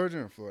like Georgia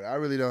and Florida. I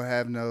really don't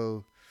have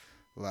no,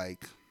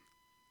 like,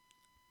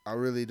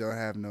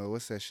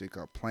 what's that shit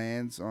called?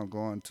 Plans on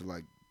going to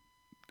like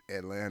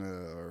Atlanta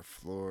or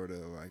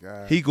Florida.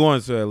 Like he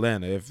going to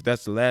Atlanta. If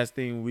that's the last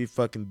thing we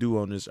fucking do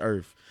on this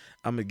earth,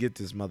 I'm gonna get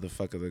this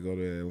motherfucker to go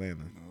to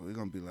Atlanta. We're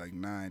gonna be like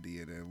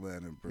 90 in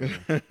Atlanta, bro.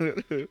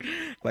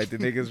 Like the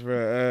niggas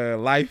for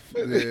Life.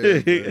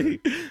 Yeah,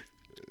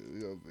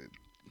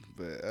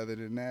 but other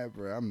than that,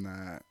 bro, I'm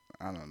not.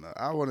 I don't know.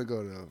 I want to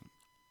go to.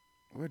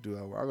 Where do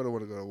I? I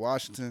want to go to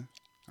Washington.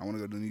 I want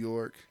to go to New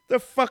York. The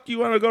fuck you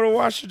want to go to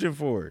Washington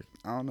for?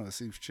 I don't know. It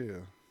seems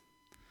chill.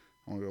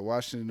 I want to go to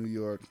Washington, New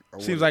York.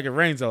 Seems like it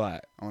rains a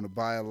lot. I want to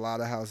buy a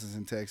lot of houses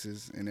in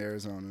Texas, in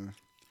Arizona.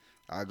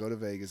 I'll go to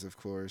Vegas, of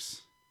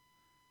course.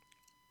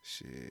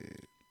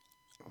 Shit.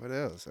 What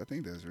else? I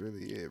think that's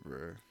really it,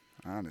 bro.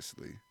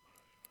 Honestly.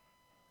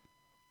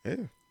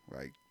 Yeah.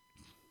 Like,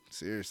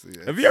 seriously.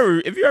 If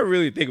you ever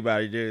really think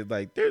about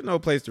it, there's no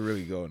place to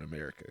really go in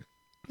America.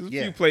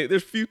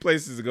 There's few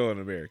places to go in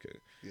America.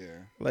 Yeah.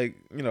 Like,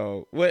 you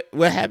know, what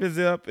happens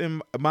up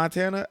in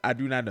Montana, I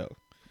do not know.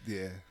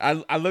 Yeah.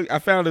 I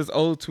found this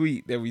old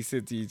tweet that we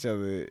sent to each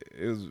other.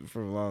 It was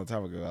from a long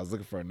time ago. I was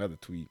looking for another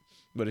tweet.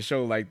 But it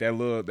showed like that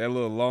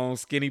little long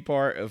skinny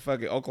part of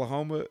fucking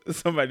Oklahoma.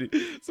 Somebody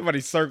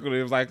circled it.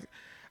 It was like,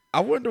 I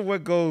wonder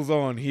what goes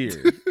on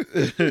here.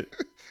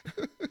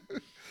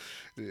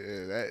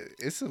 Yeah,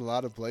 it's a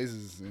lot of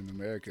places in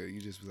America. You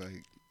just be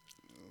like,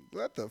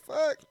 what the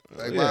fuck?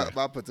 Like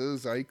my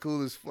producer, he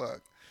cool as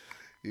fuck.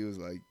 He was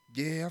like,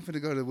 yeah, I'm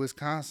finna go to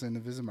Wisconsin to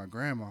visit my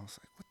grandma. I was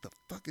like, what the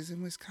fuck is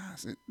in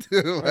Wisconsin?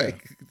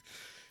 Like,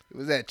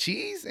 was that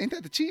cheese? Ain't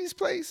that the cheese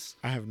place?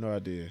 I have no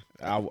idea.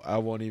 I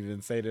won't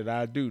even say that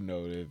I do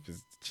know if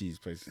it's the cheese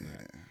place or not.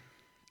 Yeah.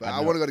 But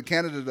I want to go to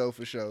Canada though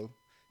for sure.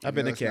 I've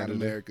been to Canada.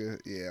 America.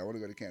 Yeah, I want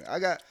to go to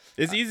Canada.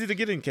 It's easy to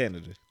get in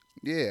Canada.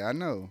 Yeah, I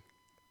know.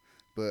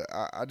 But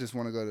I just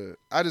want to go to.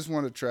 I just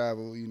want to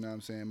travel. You know what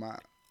I'm saying?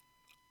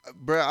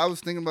 Bro, I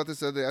was thinking about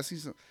this other day.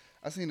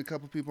 I seen a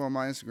couple people on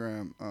my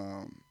Instagram.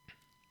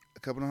 A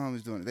couple of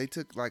homies doing it. They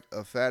took like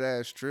a fat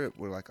ass trip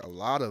with like a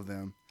lot of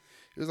them.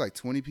 It was like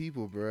 20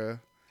 people, bruh.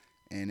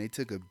 And they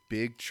took a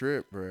big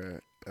trip,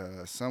 bruh.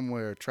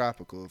 Somewhere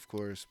tropical, of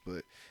course,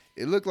 but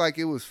it looked like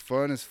it was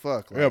fun as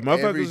fuck. Like,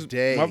 every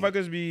day.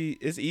 Motherfuckers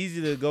it's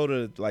easy to go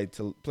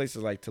to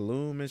places like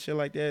Tulum and shit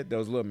like that.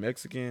 Those little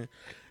Mexican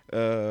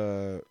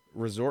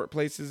resort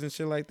places and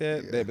shit like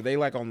that. Yeah. But they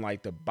like on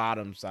like the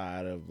bottom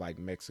side of like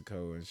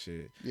Mexico and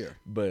shit. Yeah.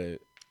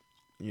 But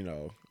you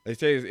know, they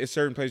say it's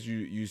certain places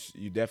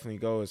you definitely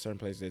go. It's certain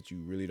places that you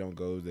really don't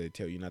go. They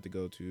tell you not to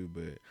go to.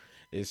 But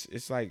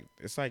it's like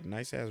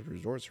nice ass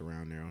resorts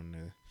around there on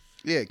the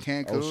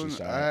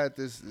Cancun. I had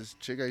this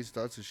chick I used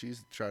to talk to. She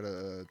used to try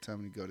to tell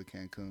me to go to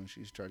Cancun. She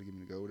used to try to get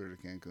me to go with her to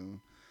Cancun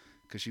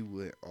because she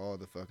went all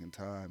the fucking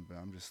time. But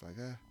I'm just like,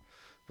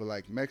 But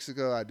like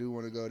Mexico, I do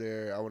want to go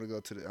there. I want to go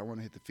to I want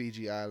to hit the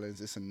Fiji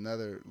Islands. It's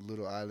another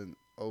little island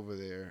over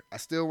there. I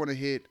still want to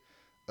hit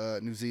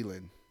New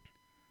Zealand.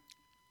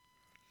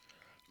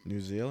 New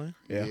Zealand?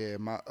 Yeah.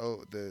 My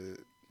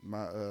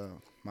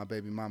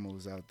baby mama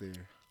was out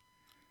there.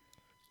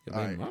 Your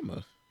baby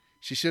mama?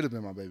 She should have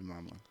been my baby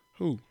mama.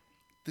 Who?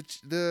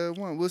 The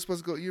one we were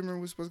supposed to go. You remember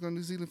we were supposed to go to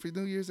New Zealand for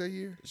New Year's that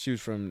year? She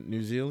was from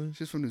New Zealand?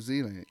 She's from New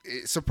Zealand.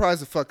 It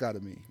surprised the fuck out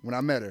of me when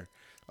I met her.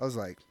 I was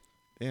like,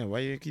 damn, why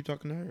you didn't keep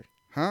talking to her?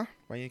 Huh?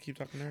 Why you didn't keep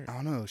talking to her? I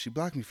don't know. She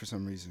blocked me for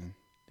some reason.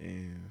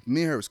 Damn.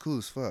 Me and her was cool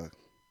as fuck.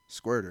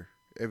 Squirter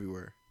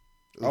everywhere.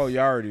 Oof. Oh, you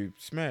already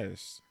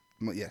smashed?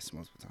 Yes,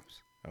 multiple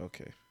times.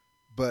 Okay.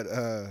 But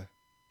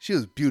she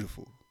was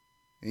beautiful.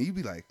 And you'd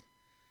be like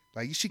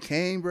she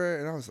came, bro,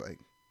 and I was like,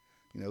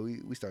 you know,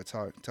 we started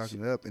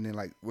talking it up, and then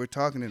like we're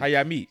talking. How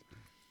y'all meet?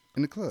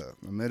 In the club.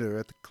 I met her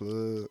at the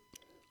club.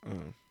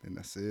 And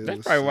I said,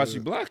 that's probably why she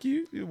blocked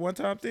you. It was a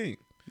one-time thing.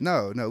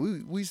 No,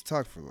 we used to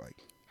talk for like.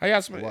 How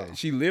y'all smashed?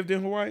 She lived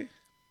in Hawaii?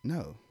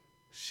 No,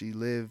 she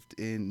lived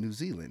in New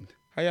Zealand.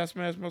 How y'all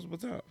smashed multiple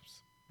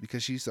times?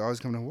 Because she used to always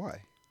come to Hawaii.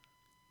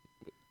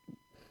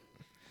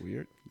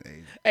 Weird.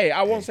 Hey, Hey,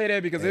 I won't say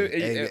that because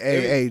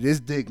hey, this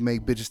dick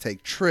make bitches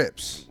take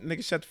trips.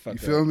 nigga, shut the fuck You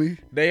up. feel me?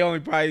 They only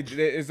probably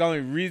it's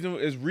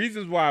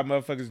reasons why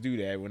motherfuckers do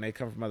that when they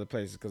come from other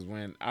places. Because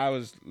when I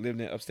was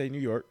living in upstate New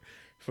York,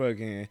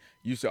 fucking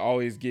used to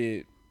always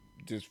get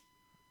just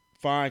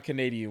fine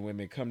Canadian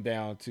women come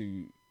down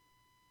to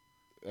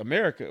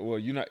America, well,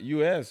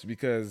 U.S.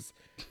 because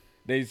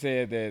they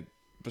said that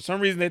for some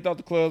reason they thought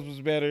the clubs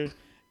was better,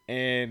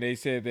 and they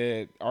said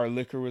that our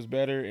liquor was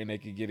better and they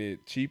could get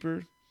it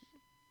cheaper.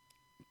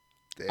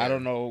 Damn. I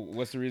don't know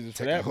what's the reason for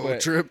Take that. a whole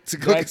but trip to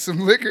go get some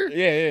liquor.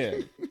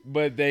 Yeah.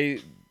 But they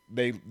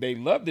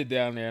loved it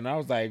down there, and I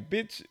was like,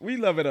 bitch, we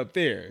love it up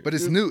there. But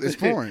it's new. It's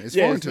foreign. It's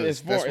foreign to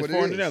us. That's what it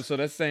foreign is. to them. So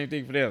that's the same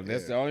thing for them.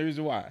 That's the only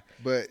reason why.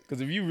 But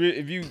because if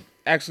you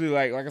actually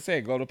like I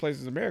said, go to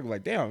places in America,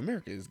 like damn,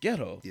 America is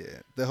ghetto.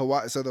 yeah, the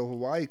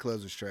Hawaii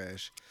clubs was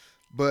trash.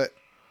 But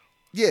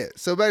yeah,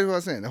 so back to what I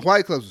was saying, the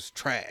Hawaii clubs was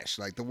trash,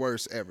 like the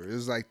worst ever. It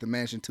was like the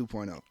Mansion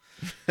 2.0.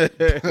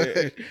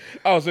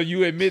 Oh, so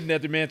you admitting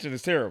that the mansion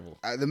is terrible?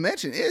 The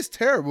Mansion is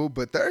terrible,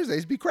 but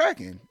Thursdays be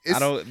cracking. I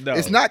don't know.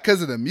 It's not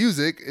because of the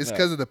music. It's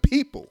because of the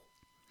people.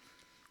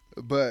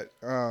 But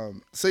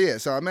so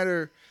I met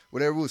her.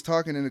 Whatever was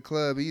talking in the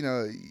club,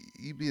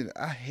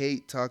 I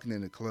hate talking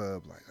in the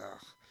club. Like,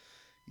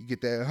 you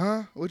get that,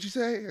 huh? What'd you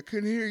say? I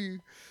couldn't hear you.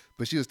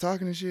 But she was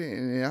talking and shit,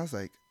 and I was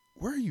like,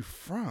 where are you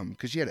from?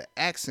 Because she had an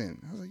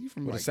accent. I was like, you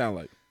from What it sound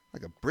like?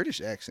 Like a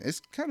British accent. It's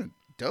kind of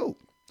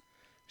dope.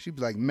 She'd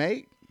be like,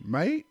 mate.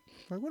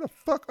 Like, where the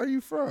fuck are you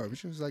from?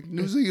 She was like,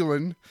 New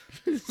Zealand.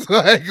 It's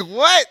like,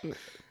 what? That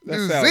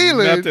New sounds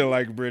Zealand? nothing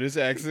like British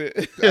accent.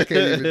 I can't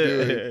even do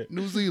it.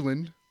 New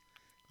Zealand.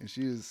 And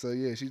she was,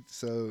 she Was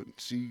told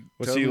she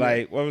me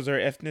like, what was her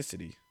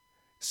ethnicity?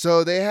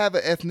 So they have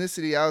an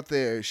ethnicity out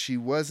there. She's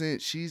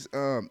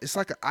it's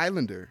like an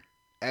islander.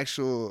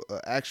 Actual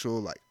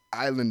like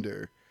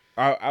islander.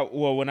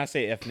 Well, when I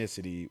say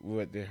ethnicity,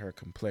 what did her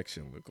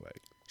complexion look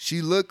like?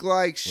 She looked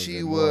like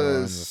She was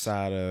on the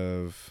side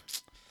of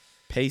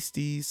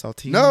pasty,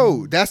 saltine.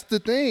 No, that's the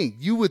thing.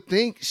 You would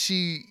think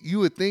she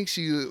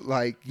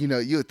like, you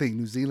would think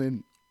New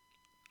Zealand,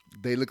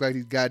 they look like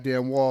these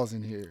goddamn walls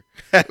in here.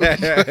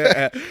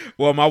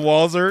 Well, my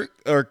walls are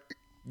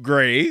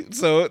gray,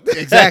 so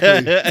exactly.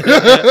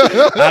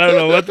 I don't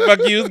know what the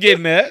fuck you was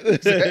getting at.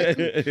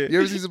 Exactly. You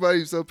ever see somebody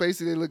who's so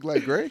pasty they look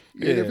like gray?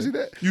 You ever see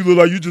that? You look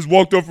like you just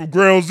walked up from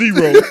ground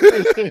zero.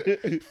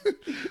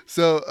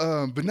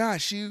 So, but nah,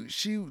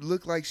 she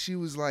looked like she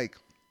was like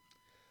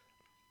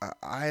an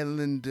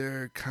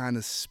islander, kind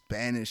of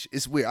Spanish.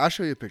 It's weird. I'll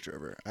show you a picture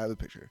of her. I have a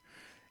picture,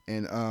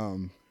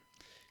 and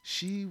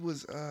she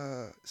was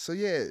what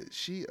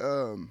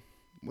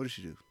did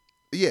she do?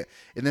 Yeah,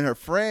 and then her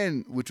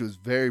friend, which was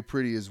very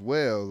pretty as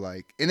well,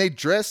 like, and they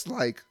dressed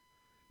like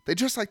they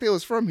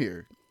was from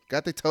here.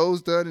 Got their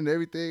toes done and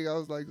everything. I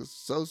was like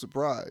so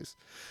surprised.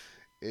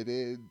 And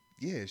then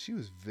yeah, she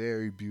was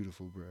very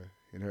beautiful, bro.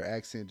 And her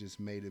accent just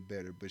made it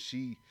better. But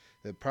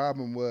the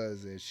problem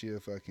was that she'll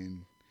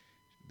fucking,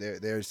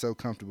 they're so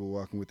comfortable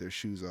walking with their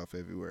shoes off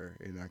everywhere,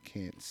 and I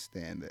can't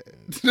stand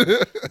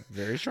that.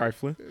 Very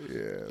trifling.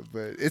 Yeah,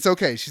 but it's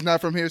okay. She's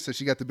not from here, so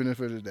she got the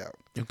benefit of the doubt.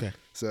 Okay.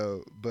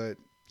 So, but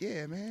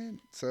yeah,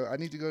 man. So I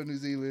need to go to New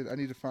Zealand. I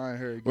need to find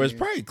her again. Well, it's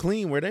probably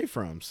clean where they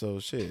from, so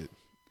shit.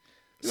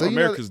 So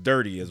America's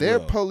dirty as their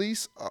well.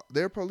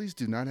 Their police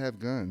do not have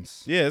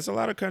guns. Yeah, it's a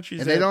lot of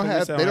countries. And they don't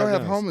have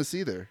guns. homeless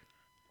either.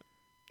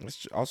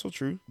 That's also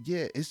true.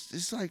 Yeah,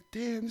 it's like,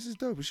 damn, this is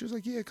dope. But she was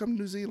like, yeah, come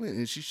to New Zealand.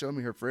 And she showed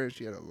me her friends.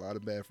 She had a lot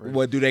of bad friends.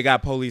 What, do they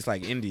got police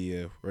like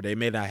India, where they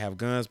may not have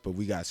guns, but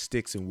we got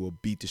sticks and we'll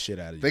beat the shit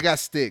out of you? They got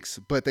sticks,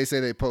 but they say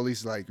they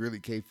police like really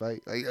can't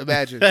fight. Like,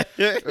 imagine.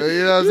 You know what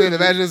I'm saying?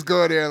 Imagine us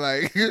going there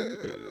like.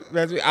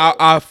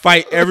 I'll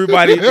fight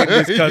everybody in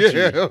this country.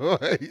 Yeah,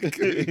 like,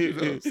 you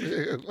know what I'm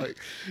saying? Like,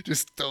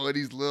 just throwing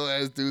these little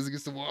ass dudes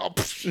against the wall.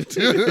 You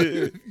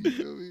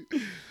feel me?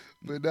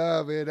 But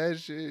nah, man, that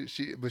shit.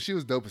 She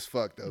was dope as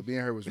fuck though. Me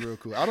and her was real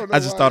cool. I don't know. I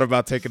just thought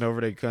about taking over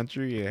their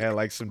country and had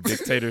like some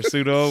dictator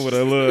suit on with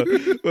a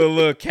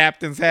little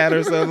captain's hat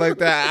or something like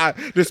that.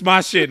 This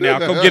my shit now.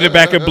 Come get it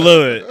back in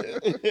blood.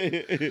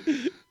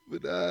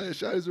 But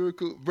Shotty's real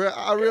cool, bro.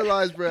 I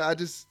realized, bro.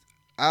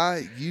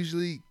 I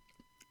usually,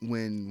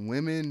 when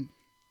women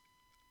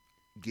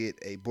get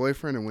a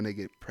boyfriend or when they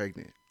get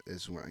pregnant,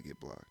 is when I get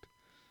blocked.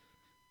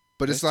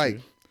 But it's like,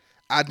 true.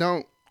 I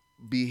don't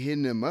be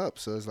hitting them up,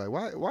 so it's like,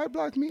 why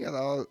block me?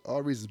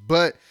 All reasons.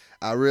 But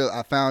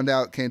I found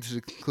out, came to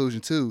the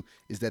conclusion too,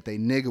 is that they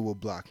nigga will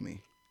block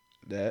me.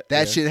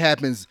 That shit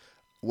happens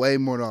way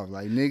more than often.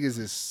 Like, niggas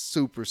is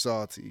super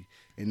salty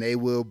and they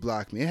will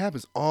block me. It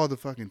happens all the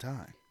fucking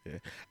time. Yeah.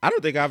 I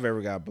don't think I've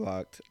ever got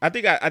blocked. I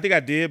think I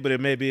did, but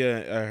it may be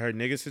a her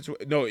nigga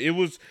situation. No, it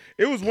was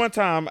one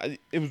time.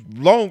 It was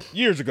long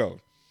years ago.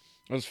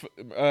 It was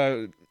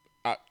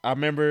I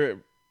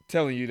remember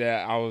telling you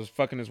that I was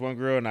fucking this one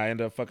girl and I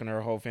ended up fucking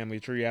her whole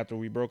family tree after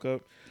we broke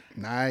up.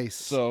 Nice.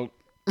 So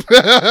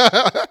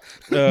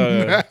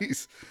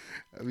nice.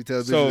 Let me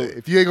tell you,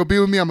 if you ain't gonna be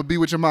with me, I'm gonna be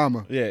with your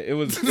mama. Yeah, it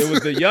was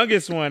the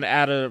youngest one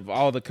out of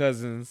all the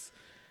cousins.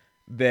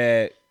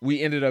 that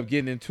we ended up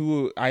getting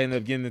into it. I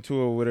ended up getting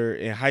into it with her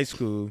in high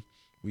school.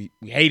 We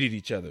hated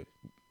each other.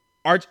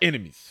 Arch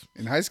enemies.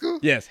 In high school?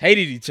 Yes,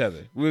 hated each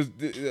other.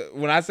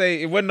 When I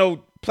say it wasn't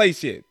no play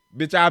shit.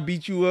 Bitch, I'll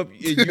beat you up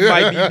and you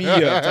might beat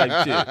me up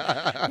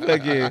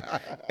type shit.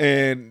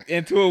 And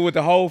into it with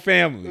the whole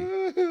family.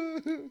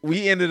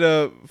 We ended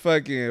up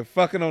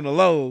fucking on the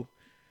low.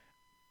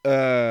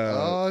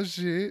 Oh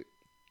shit.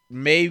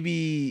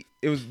 Maybe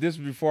this was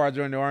before I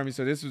joined the army,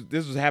 so this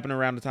was happening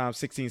around the time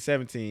 16,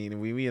 17,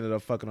 and we ended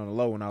up fucking on the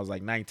low when I was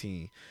like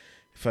 19.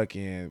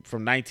 Fucking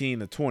from 19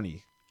 to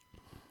 20.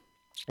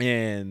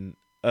 And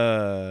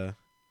damn,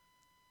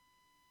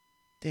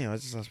 I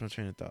just lost my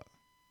train of thought.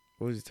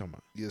 What was he talking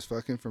about? You was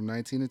fucking from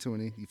 19 to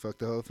 20. You fucked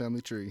the whole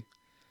family tree.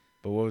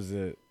 But what was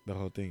the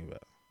whole thing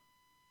about?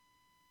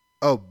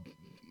 Oh,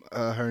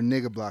 her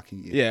nigga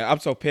blocking you. Yeah, I'm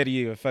so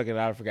petty and fucking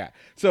I forgot.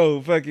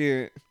 So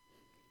fucking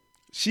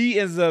she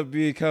ends up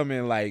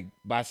becoming like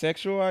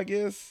bisexual, I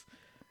guess.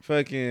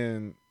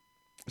 Fucking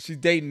she's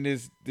dating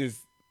this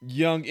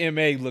young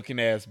MA looking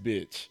ass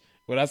bitch.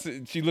 What I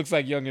said, she looks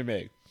like young MA.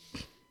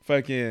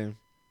 Fucking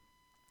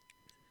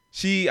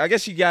I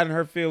guess she got in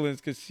her feelings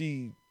because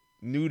she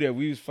knew that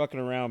we was fucking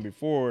around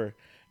before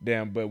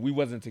them, but we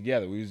wasn't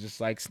together. We was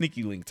just like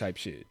sneaky link type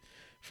shit.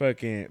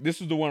 Fucking this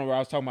was the one where I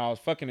was talking about I was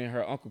fucking and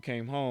her uncle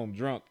came home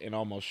drunk and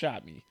almost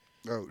shot me.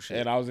 Oh shit.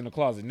 And I was in the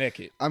closet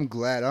naked. I'm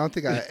glad. I don't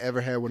think I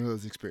ever had one of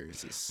those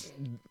experiences.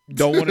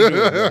 Don't want to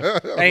do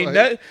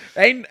it,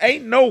 bro.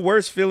 Ain't no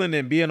worse feeling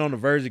than being on the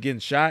verge of getting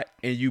shot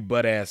and you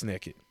butt ass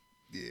naked.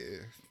 Yeah.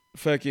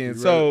 Fucking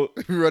You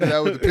running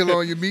out with the pillow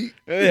on your meat.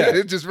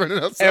 Yeah. Just running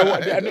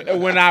outside.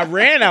 And when I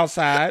ran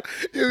outside,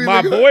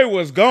 my boy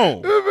was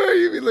gone.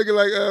 You be looking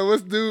like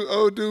what's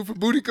old dude from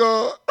Booty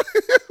Call?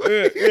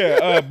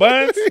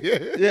 Buns.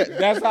 Yeah,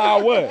 that's how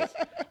I was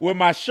with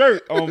my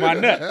shirt on my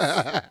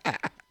nuts.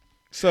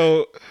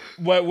 So,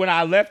 when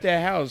I left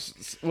that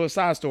house, well,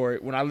 side story.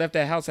 When I left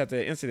that house after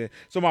the incident,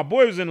 so my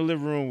boy was in the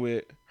living room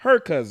with her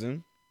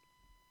cousin,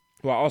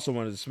 who I also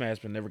wanted to smash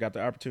but never got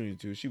the opportunity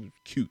to. She was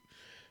cute.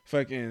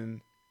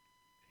 Fucking,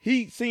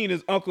 he seen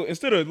his uncle,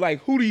 instead of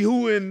like hootie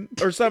hooing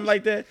or something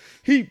like that,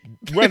 he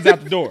runs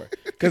out the door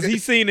because he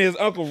seen his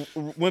uncle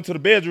went to the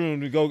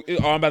bedroom to go.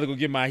 Oh, I'm about to go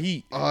get my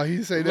heat. Oh,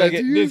 he say that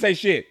to you? Didn't say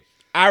shit.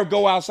 I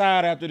go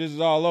outside after this is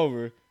all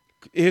over.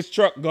 His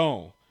truck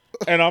gone,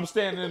 and I'm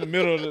standing in the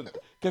middle of the.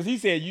 Because he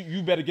said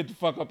you better get the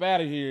fuck up out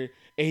of here.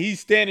 And he's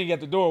standing at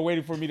the door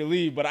waiting for me to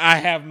leave, but I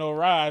have no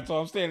ride. So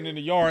I'm standing in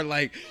the yard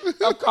like,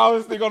 I'm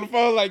calling this nigga on the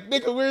phone like,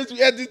 nigga, where's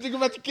you at? This nigga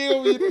about to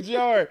kill me in this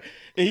yard.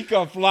 And he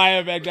come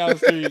flying back down the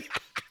street.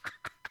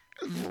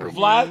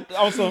 Flies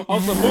on some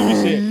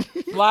movie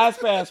shit. Flies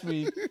past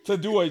me to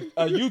do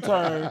a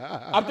U-turn.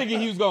 I'm thinking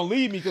he was going to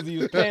leave me because he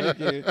was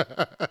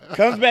panicking.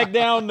 Comes back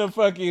down the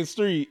fucking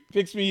street,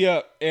 picks me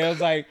up, and I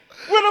was like,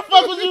 where the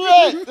fuck was you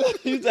at?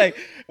 He's like,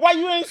 why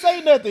you ain't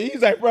say nothing?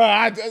 He's like, bro,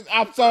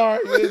 I'm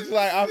sorry. It's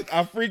like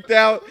I freaked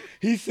out.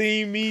 He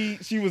seen me.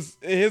 She was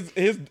his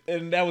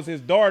and that was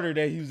his daughter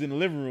that he was in the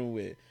living room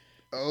with.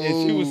 Oh.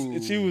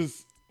 And she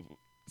was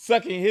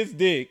sucking his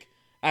dick,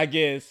 I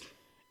guess.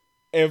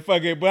 And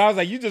fucking, but I was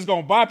like, you just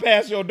gonna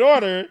bypass your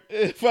daughter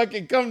and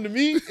fucking come to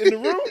me in the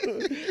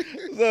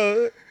room?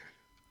 So,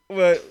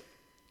 but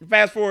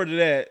fast forward to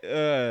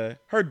that,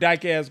 her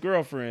dyke ass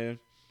girlfriend,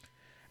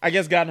 I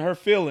guess, got in her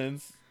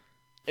feelings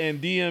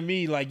and DM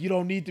me like, you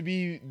don't need to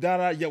be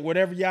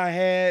whatever y'all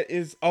had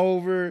is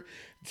over.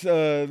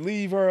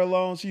 Leave her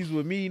alone. She's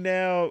with me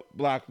now.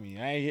 Block me.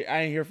 I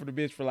ain't here for the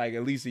bitch for like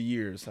at least a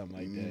year or something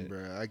like that.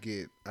 Bro,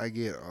 I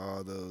get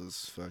all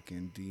those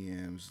fucking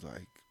DMs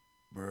like,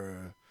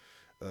 bruh.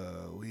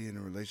 We in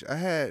a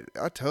relationship.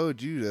 I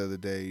told you the other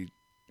day,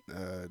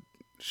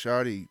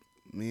 Shawty,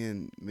 me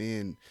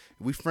and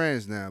we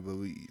friends now, but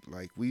we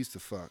used to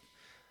fuck.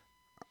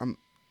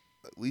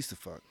 We used to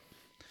fuck.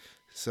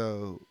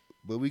 So,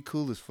 but we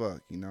cool as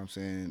fuck, you know what I'm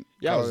saying?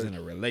 Y'all was in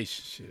a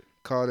relationship.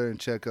 Called her and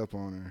check up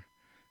on her,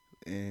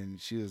 and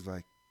she was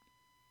like,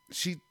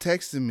 she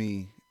texted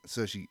me,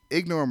 so she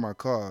ignored my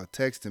call,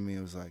 texted me,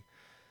 and was like,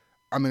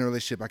 I'm in a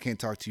relationship. I can't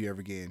talk to you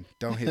ever again.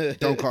 Don't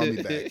call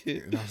me back.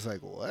 And I was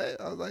like,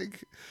 what? I was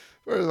like,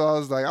 first of all,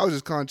 I was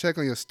just calling, check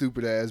on your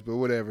stupid ass, but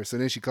whatever. So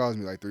then she calls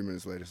me like 3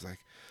 minutes later. It's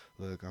like,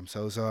 look, I'm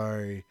so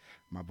sorry.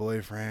 My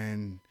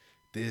boyfriend,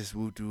 this,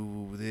 woo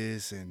do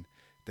this, and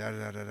da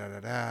da da da da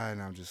da.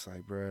 And I'm just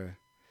like, bruh,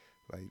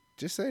 like,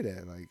 just say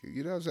that. Like,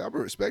 you know what I'm saying? I'm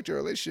gonna respect your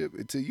relationship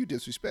until you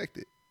disrespect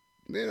it.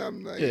 Then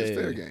I'm like, it's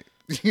fair game.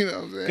 You know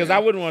what I'm saying? Because I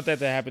wouldn't want that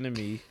to happen to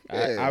me.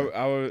 Yeah.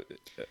 I would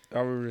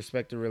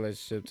respect the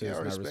relationship till I it's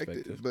not respect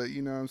respected. it. But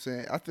you know what I'm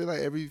saying? I feel like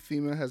every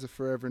female has a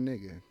forever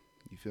nigga.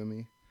 You feel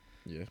me?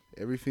 Yeah.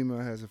 Every female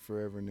has a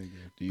forever nigga.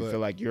 Do you feel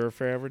like you're a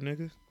forever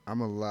nigga?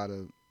 I'm a lot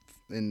of,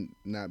 and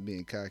not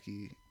being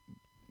cocky,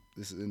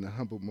 this is in the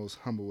most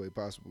humble way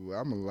possible.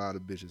 I'm a lot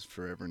of bitches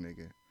forever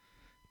nigga.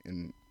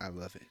 And I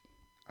love it.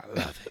 I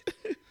love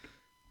it.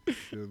 You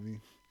feel me?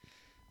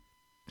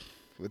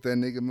 With that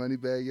nigga money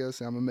bag, yo,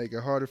 say I'm gonna make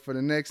it harder for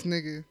the next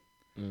nigga.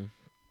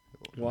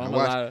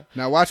 Well,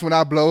 Now watch when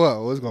I blow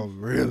up. It's gonna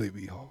really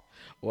be hard.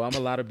 Well, I'm a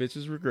lot of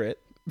bitches regret.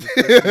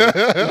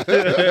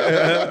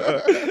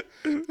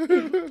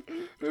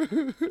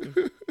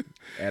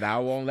 And I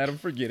won't let them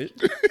forget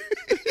it.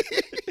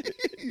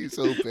 You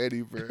so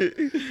petty, bro.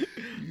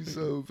 You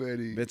so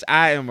petty. Bitch,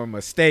 I am a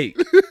mistake.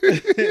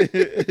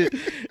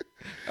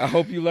 I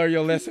hope you learn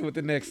your lesson with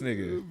the next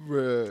nigga.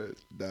 Bruh.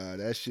 Nah,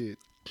 that shit.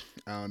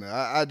 I don't know.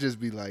 I just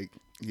be like,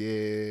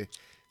 yeah,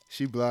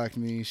 she blocked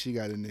me. She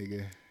got a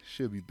nigga.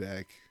 She'll be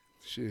back.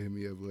 She'll hit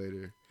me up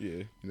later. Yeah.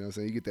 You know what I'm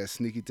saying? You get that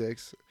sneaky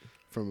text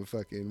from a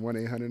fucking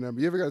 1-800 number.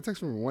 You ever got a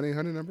text from a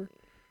 1-800 number?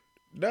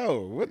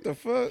 No, what the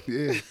fuck?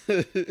 Yeah.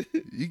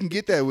 You can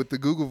get that with the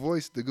Google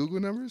Voice, the Google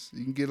numbers.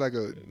 You can get like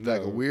a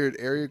weird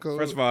area code.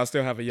 First of all, I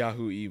still have a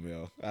Yahoo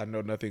email. I know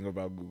nothing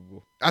about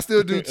Google. I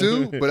still do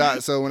too,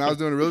 but so when I was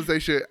doing the real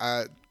estate shit,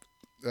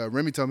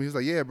 Remy told me, he was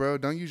like, yeah, bro,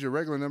 don't use your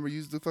regular number,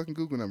 use the fucking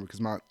Google number, because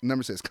my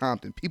number says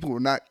Compton. People were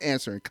not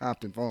answering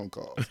Compton phone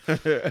calls.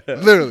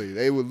 Literally,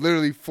 they would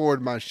literally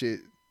forward my shit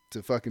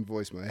to fucking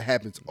voicemail. It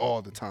happens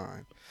all the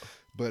time.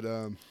 But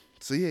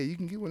so yeah, you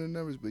can get one of the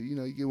numbers, but you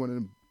know, you get one of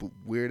them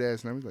weird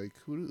ass numbers like,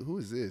 who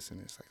is this? And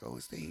it's like, oh,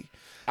 it's the.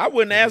 I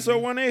wouldn't answer a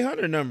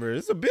 1-800 number.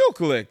 It's a bill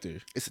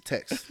collector. It's a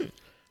text.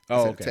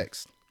 Oh, it's a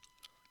text.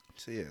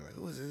 So yeah, like,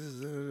 who is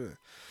this?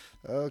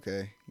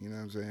 Okay, you know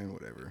what I'm saying?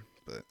 Whatever.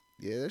 But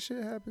yeah, that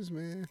shit happens,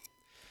 man.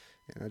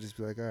 And I just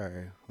be like, all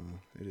right, well,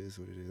 it is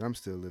what it is. I'm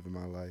still living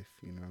my life.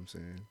 You know what I'm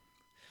saying?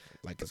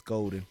 Like it's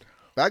golden.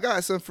 But I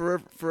got some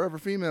forever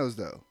females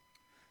though.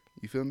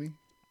 You feel me?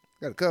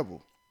 Got a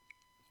couple.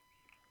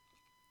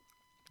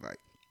 Like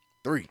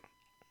 3.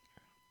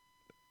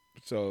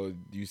 So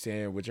you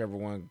saying whichever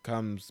one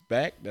comes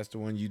back, that's the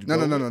one you do? No.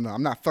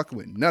 I'm not fucking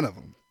with none of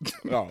them.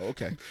 Oh,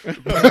 okay.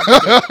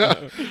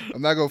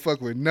 I'm not gonna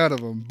fuck with none of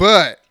them.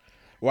 But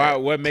why?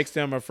 What makes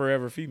them a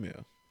forever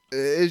female?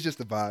 It's just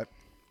the vibe.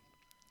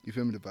 You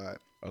feel me? The vibe.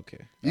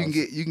 Okay. You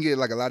can get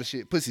like a lot of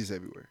shit. Pussies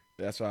everywhere.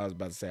 That's what I was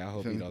about to say. I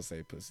hope you don't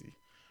say pussy.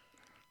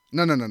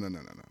 No.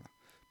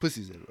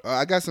 Pussies everywhere.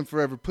 I got some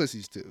forever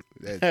pussies too.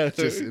 That's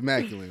just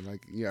immaculate.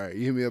 Like, yeah, all right,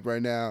 you hit me up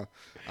right now.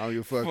 I don't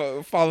give a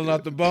fuck. Falling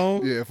off the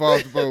bone. Yeah, fall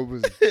off the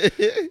bone pussy.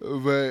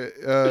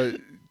 But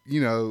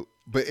you know,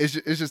 but it's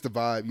just the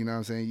vibe. You know what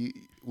I'm saying?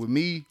 With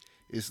me,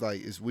 it's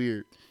like it's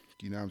weird.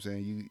 You know what I'm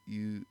saying?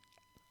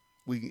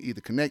 We can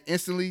either connect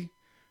instantly,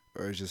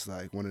 or it's just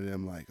like one of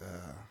them like, all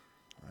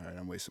right,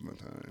 I'm wasting my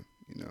time.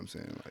 You know what I'm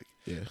saying? Like,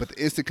 yeah. But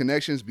the instant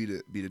connections be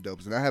the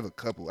dopest. And I have a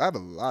couple. I have a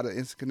lot of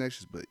instant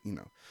connections, but you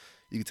know,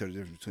 you can tell the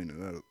difference between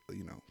them.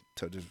 You know,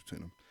 tell the difference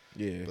between them.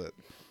 Yeah. But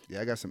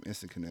yeah, I got some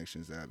instant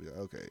connections that I'll be like,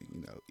 okay,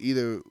 you know,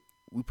 either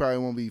we probably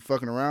won't be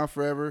fucking around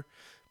forever,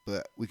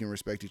 but we can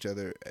respect each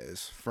other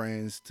as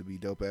friends, to be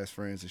dope ass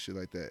friends and shit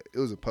like that. It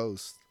was a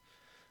post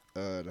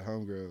the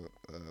homegirl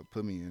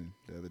put me in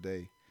the other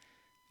day,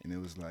 and it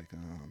was like,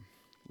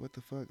 what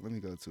the fuck? Let me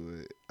go to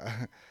it.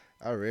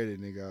 I read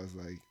it, nigga. I was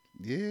like,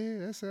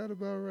 yeah, that sound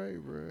about right,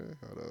 bro.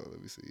 Hold on,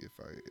 let me see if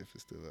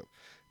it's still up.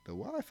 The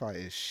Wi-Fi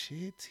is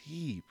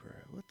shitty, bro.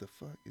 What the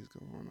fuck is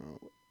going on?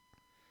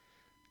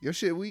 Your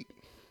shit weak?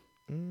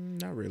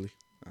 Not really.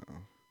 Uh-oh.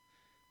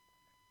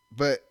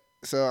 But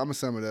so I'm gonna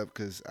sum it up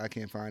because I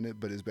can't find it.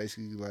 But it's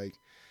basically like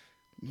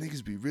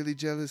niggas be really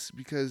jealous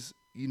because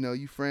you know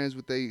you friends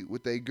with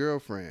they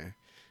girlfriend.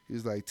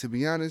 He's like, to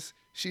be honest,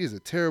 she is a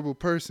terrible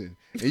person,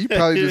 and you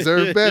probably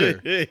deserve better.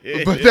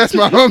 But that's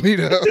my homie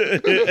though.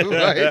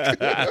 Like,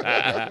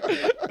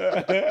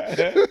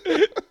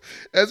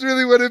 that's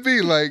really what it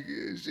be. Like,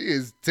 she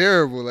is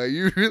terrible. Like,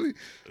 you really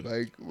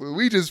like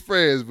we just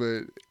friends,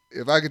 but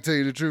if I could tell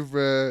you the truth,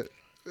 bro,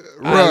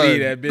 run. I'll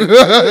leave that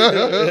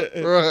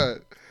bitch.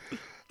 Run.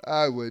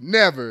 I would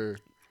never.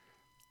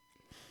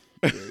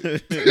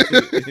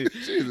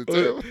 She's a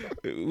terrible.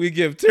 We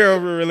give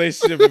terrible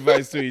relationship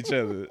advice to each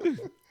other.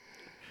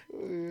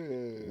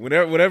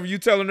 Yeah. Whatever you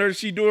telling her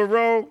she doing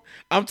wrong,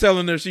 I'm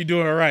telling her she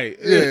doing right.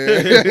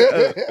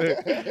 Yeah.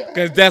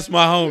 Cause that's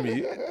my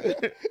homie.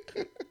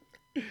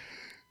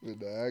 But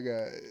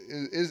no,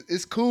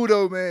 it's cool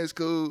though, man. It's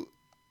cool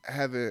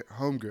having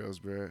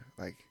homegirls, bro.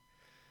 Like,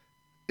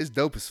 it's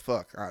dope as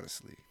fuck,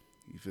 honestly.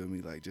 You feel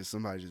me? Like, just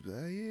somebody just be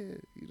like, oh, yeah,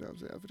 you know what I'm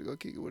saying? I'm finna go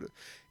kick it with her.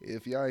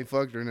 If y'all ain't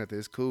fucked or nothing,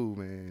 it's cool,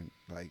 man.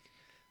 Like,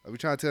 I be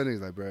trying to tell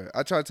niggas, like, bro,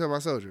 I try to tell my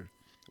soldier,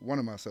 one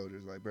of my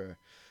soldiers, like, bro,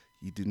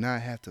 you do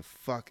not have to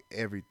fuck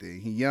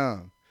everything. He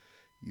young.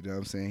 You know what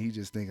I'm saying? He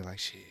just thinking like,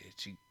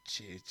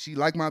 she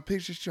like my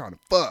picture, she trying to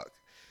fuck.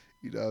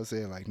 You know what I'm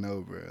saying? Like,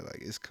 no, bro.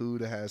 Like, it's cool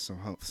to have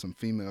some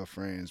female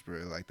friends, bro.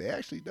 Like, they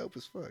actually dope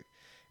as fuck.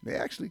 They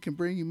actually can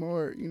bring you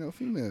more, you know,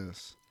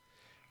 females.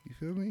 You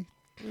feel me?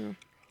 Yeah.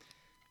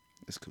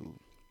 It's cool.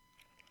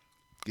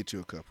 Get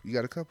you a couple. You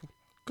got a couple?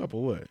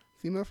 Couple what?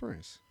 Female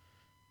friends.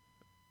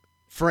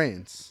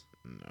 Friends.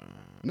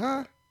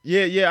 Nah?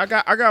 Yeah.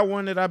 I got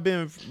one that I've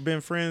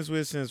been friends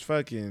with since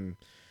fucking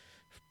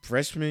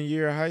freshman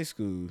year of high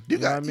school. You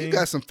know what I mean? You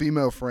got some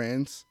female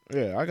friends.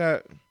 Yeah, I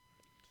got.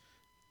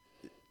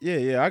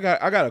 Yeah. I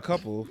got a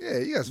couple. Yeah,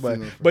 you got some But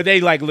female friends. but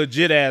they like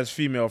legit ass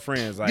female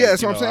friends. Like, Yeah,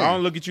 that's what I'm know, saying. I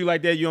don't look at you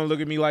like that. You don't look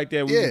at me like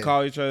that. We Yeah. can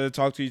call each other,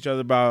 talk to each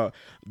other about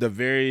the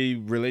very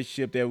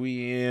relationship that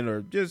we in,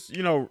 or just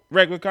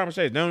regular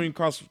conversation. They don't even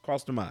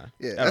cross the mind.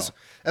 Yeah,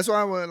 that's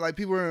why when like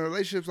people are in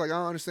relationships, like I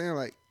don't understand,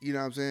 like you know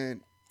what I'm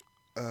saying.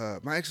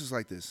 My ex was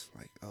like this,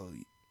 like, oh,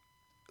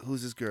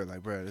 who's this girl?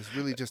 Like, bro, it's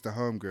really just a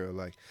home girl.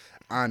 Like,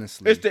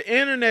 honestly, It's the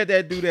internet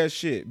that do that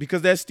shit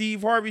because that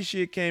Steve Harvey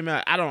shit came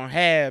out. I don't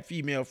have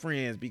female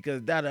friends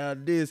because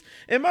this,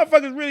 and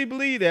motherfuckers really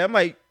believe that. I'm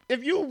like,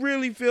 if you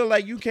really feel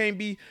like you can't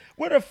be,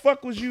 where the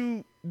fuck was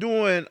you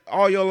doing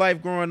all your life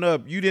growing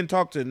up? You didn't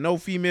talk to no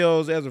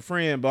females as a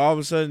friend, but all of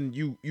a sudden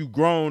you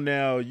grown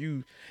now.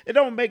 It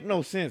don't make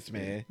no sense,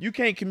 man. You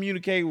can't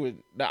communicate with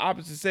the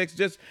opposite sex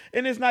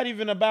and it's not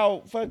even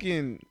about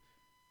fucking,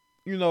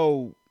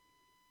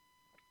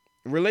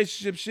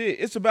 relationship shit.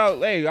 It's about,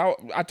 hey,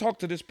 I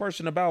talked to this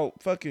person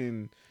about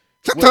fucking.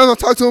 Sometimes I'll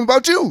talk to him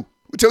about you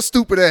with your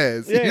stupid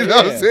ass. Yeah, you know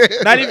what I'm saying?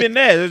 Not even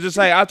that. It's just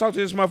like I talked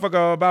to this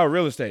motherfucker about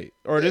real estate,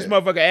 or this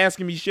motherfucker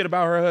asking me shit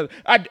about her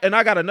husband.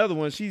 I got another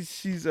one.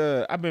 She's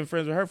I've been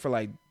friends with her for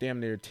like damn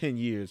near 10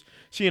 years.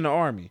 She in the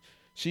army.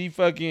 She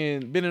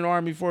fucking been in the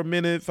army for a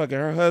minute. Fucking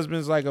her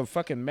husband's like a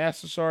fucking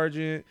master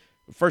sergeant,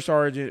 first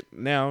sergeant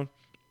now.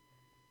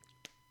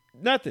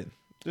 Nothing.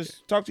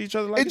 Just talk to each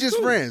other like it's just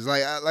cool. friends.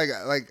 Like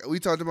we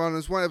talked about in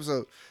this one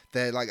episode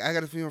that like I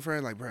got a female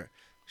friend like, bro,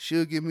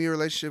 she'll give me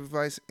relationship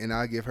advice and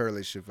I'll give her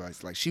relationship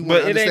advice. Like she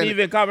won't. But it ain't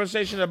even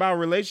conversation about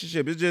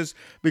relationship. It's just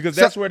because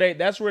that's where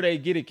they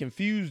get it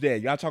confused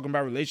at. Y'all talking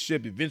about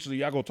relationship. Eventually,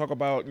 y'all gonna talk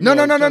about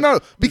no.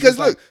 Because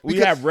look, we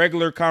have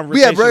regular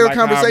conversations. We have regular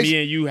conversations.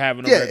 Me and you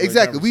having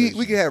exactly.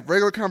 We can have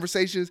regular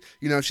conversations.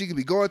 You know, she could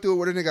be going through it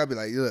with a nigga. I'll be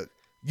like, look,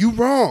 you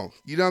wrong.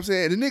 You know what I'm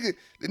saying? And the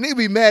nigga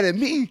be mad at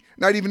me,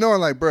 not even knowing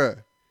like,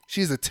 bruh,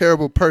 she's a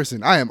terrible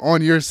person. I am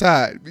on your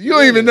side. You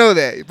don't even know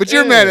that, but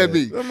you're mad at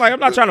me. I'm like, I'm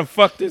not trying to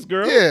fuck this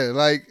girl. Yeah,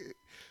 like,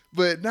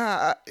 but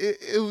nah,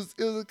 it was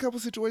a couple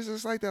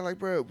situations like that. Like,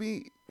 bro,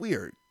 we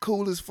are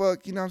cool as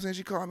fuck. You know what I'm saying?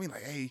 She called me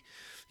like, hey,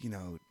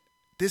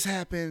 this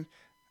happened.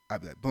 I'd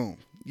be like, boom,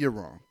 you're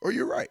wrong or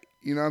you're right.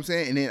 You know what I'm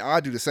saying? And then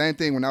I do the same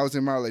thing when I was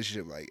in my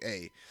relationship. Like,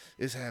 hey,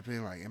 this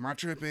happened. Like, am I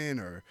tripping?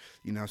 Or,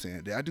 you know what I'm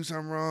saying? Did I do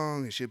something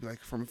wrong? And she'd be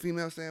like, from a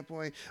female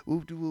standpoint,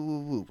 whoop, whoop,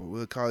 whoop, whoop. But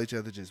we'll call each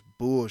other just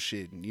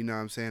bullshitting, you know what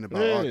I'm saying?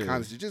 About all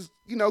kinds of shit. Just,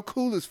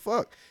 cool as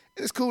fuck.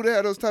 And it's cool to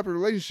have those type of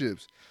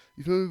relationships.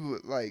 You feel me?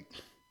 But, like,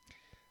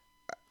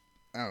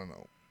 I don't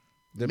know.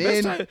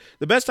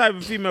 The best type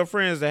of female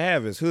friends to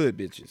have is hood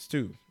bitches,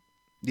 too.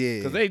 Yeah.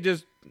 Because they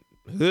just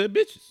hood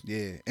bitches.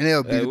 Yeah. And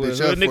they'll beat the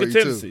bitch up for you,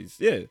 tendencies.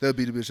 Too. Yeah. They'll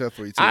beat the bitch up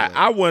for you, too.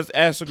 I once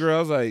asked a girl, I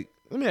was like,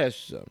 let me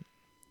ask you something.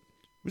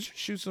 Would you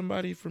shoot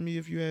somebody for me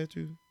if you had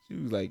to? She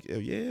was like, oh,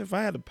 yeah, if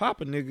I had to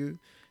pop a nigga.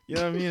 You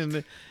know what I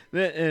mean?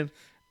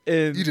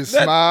 And you just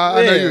smile.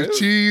 I know you was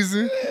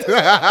cheesing.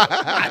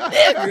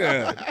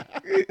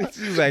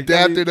 She was like,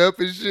 dapped it up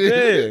and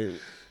shit. Yeah.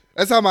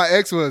 That's how my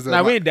ex was.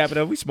 Nah, we ain't dapped it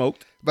up. We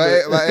smoked. My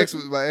ex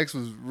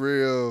was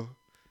real.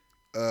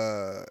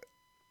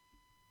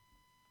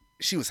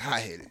 She was hot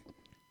headed.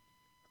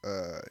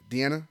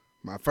 Deanna,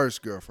 my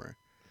first girlfriend,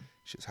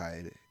 she was hot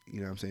headed. You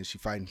know what I'm saying? She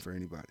fighting for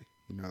anybody.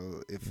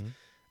 If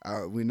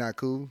we're not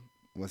cool,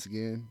 once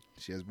again,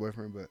 she has a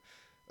boyfriend, but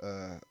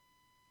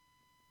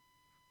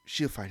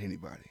she'll fight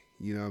anybody.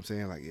 You know what I'm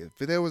saying? Like, if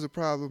there was a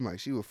problem, like,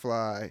 she would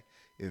fly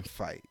and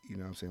fight. You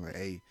know what I'm saying? Like,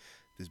 hey,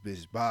 this bitch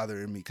is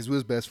bothering me. Because we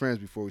was best friends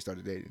before we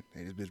started dating.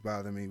 Hey, this bitch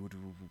bothering me.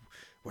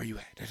 Where you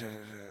at? You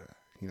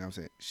know what I'm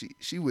saying?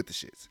 She with the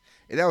shits.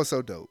 And that was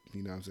so dope.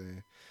 You know what I'm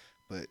saying?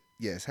 But,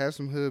 yes, have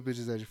some hood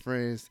bitches as your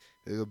friends.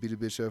 They'll beat the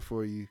bitch up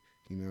for you.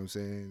 You know what I'm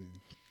saying?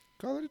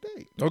 Call it a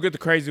day. Don't get the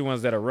crazy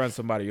ones that'll run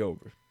somebody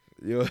over.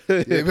 Yeah, but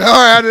all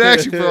right, I didn't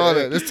ask you for all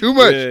that. That's too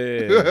much.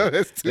 Yeah.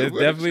 That's too There's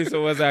much. definitely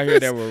some ones out here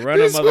that will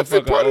run a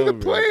motherfucker part over. Of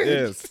the plan.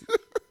 Yes.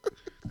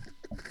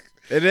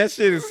 And that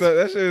shit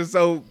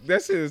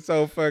is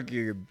so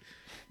fucking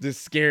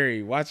just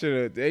scary.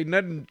 Ain't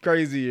nothing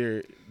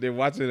crazier than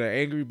watching an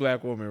angry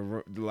black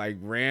woman like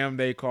ram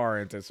their car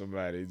into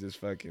somebody. Just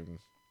fucking.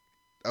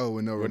 Oh,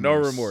 with no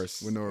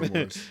remorse.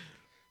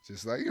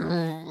 Just like,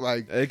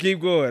 and keep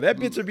going. That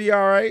bitch will be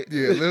all right.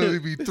 Yeah, literally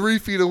be 3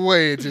 feet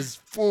away and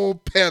just full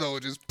pedal,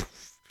 just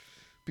poof.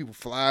 People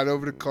flying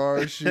over the car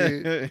and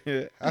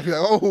shit. I be like,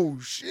 oh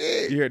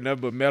shit. You hear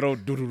nothing but metal.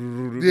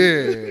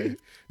 Yeah.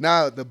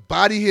 Now the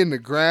body hitting the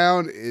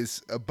ground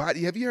is a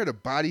body. Have you heard a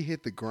body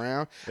hit the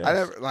ground? Yes. I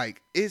never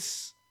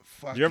it's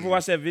fucking. You ever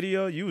watch that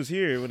video? You was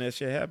here when that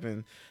shit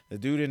happened. The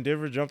dude in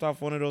Denver jumped off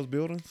one of those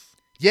buildings.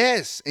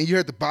 Yes, and you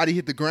heard the body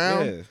hit the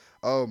ground. Yeah.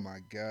 Oh my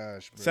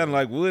gosh, bro. Sounded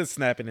like wood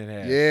snapping in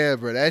half. Yeah,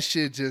 bro. That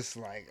shit just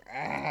like,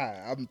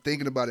 I'm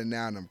thinking about it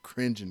now and I'm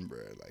cringing,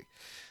 bro. Like,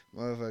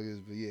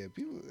 motherfuckers, but yeah,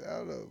 people, I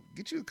don't know.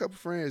 Get you a couple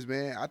friends,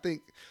 man. I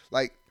think,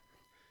 like,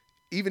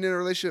 even in a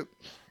relationship,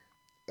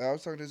 I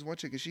was talking to this one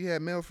chick and she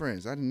had male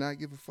friends. I did not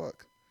give a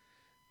fuck.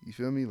 You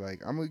feel me?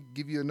 Like, I'm going to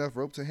give you enough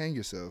rope to hang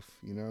yourself.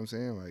 You know what I'm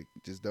saying? Like,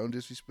 just don't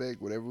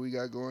disrespect whatever we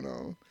got going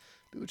on.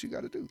 Do what you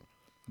got to do.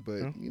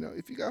 But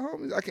if you got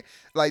homies, I can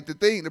like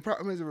the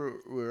problem is with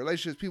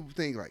relationships. People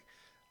think like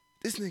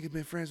this nigga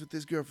been friends with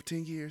this girl for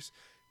 10 years.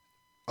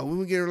 Oh, when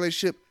we get in a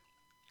relationship,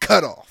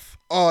 cut off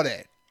all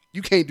that.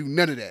 You can't do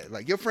none of that.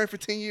 Like your friend for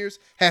 10 years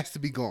has to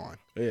be gone.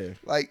 Yeah.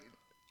 Like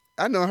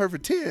I know her for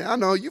 10. I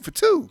know you for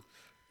 2.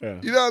 Yeah.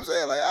 You know what I'm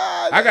saying? Like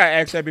I got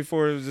asked that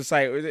before. It was just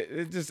like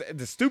it's just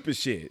the stupid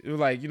shit. It was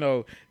like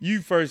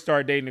you first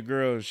start dating a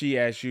girl, and she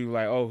asks you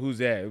like, "Oh, who's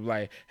that?" It was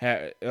like,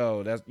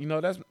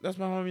 that's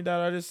my homie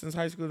that I just since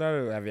high school.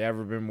 Have you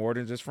ever been more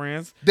than just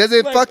friends? Does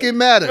it like, fucking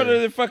matter? What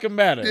does it fucking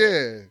matter?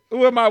 Yeah.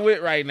 Who am I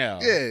with right now?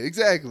 Yeah,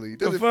 exactly.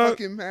 Does The it fuck?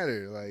 fucking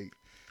matter? Like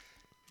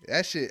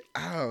that shit.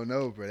 I don't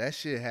know, bro. That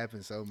shit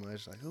happens so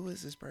much. Like, who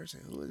is this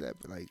person? Who is that?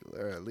 Like,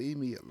 leave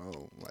me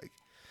alone. Like,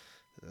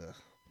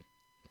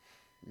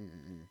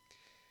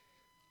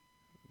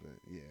 But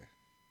yeah,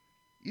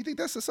 you think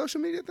that's a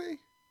social media thing?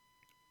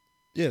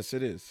 Yes,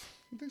 it is.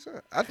 You think so?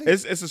 I think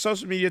It's a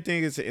social media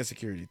thing. It's an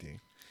insecurity thing.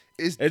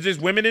 It's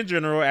just women in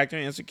general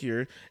acting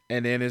insecure,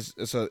 and then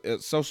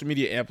social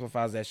media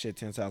amplifies that shit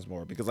 10 times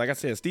more. Because like I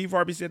said, Steve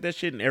Harvey said that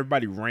shit, and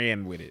everybody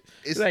ran with it.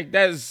 It's like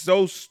that is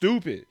so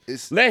stupid.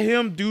 Let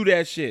him do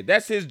that shit.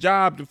 That's his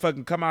job to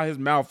fucking come out his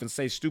mouth and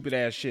say stupid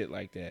ass shit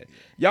like that.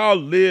 Y'all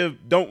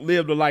don't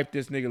live the life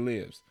this nigga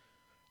lives.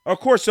 Of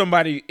course,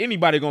 anybody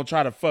gonna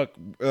try to fuck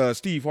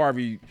Steve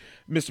Harvey,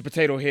 Mr.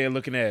 Potato Head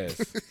looking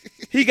ass.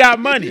 He got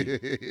money.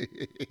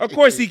 Of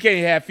course, he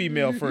can't have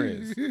female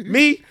friends.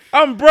 Me,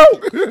 I'm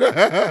broke. Who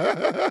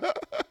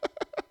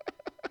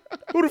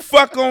the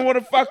fuck gonna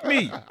wanna fuck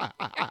me?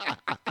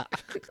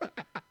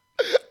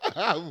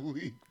 I'm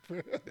weak,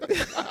 bro.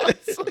 I'm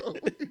so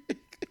weak.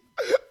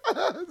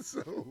 I'm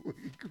so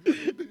weak.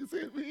 Niggas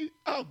say me,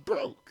 I'm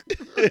broke.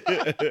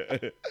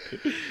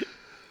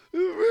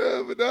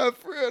 But not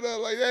for real though.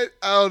 Like that,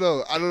 I don't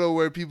know. I don't know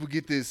where people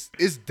get this.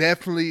 It's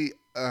definitely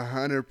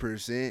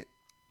 100%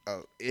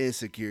 of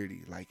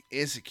insecurity. Like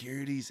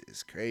insecurities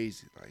is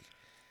crazy. Like,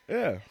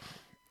 yeah,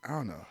 I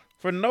don't know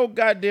for no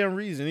goddamn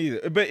reason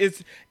either. But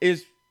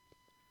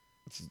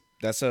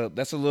that's a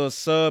little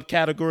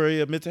subcategory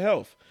of mental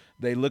health.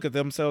 They look at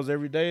themselves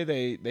every day.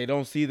 They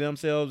don't see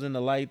themselves in the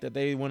light that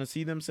they want to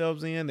see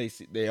themselves in.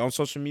 They on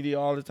social media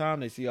all the time.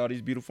 They see all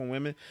these beautiful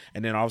women,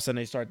 and then all of a sudden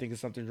they start thinking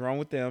something's wrong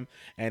with them,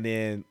 and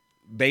then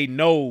they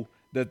know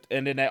that.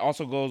 And then that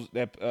also goes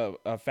that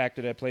a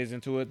factor that plays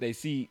into it. They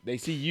see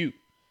you.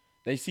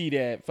 They see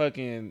that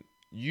fucking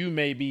you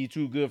may be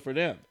too good for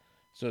them.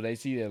 So they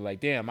see that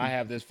like, damn, I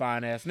have this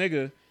fine ass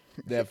nigga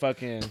that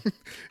fucking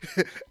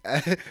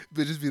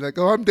bitches be like,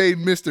 oh, I'm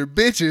dating Mr.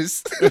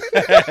 Bitches.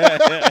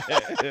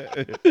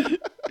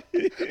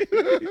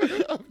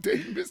 I'm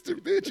dating Mr.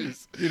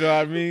 Bitches. You know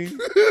what I mean?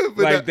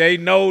 Like they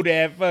know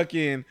that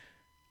fucking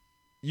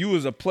you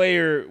was a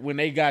player when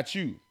they got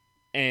you.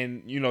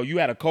 And, you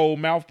had a cold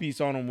mouthpiece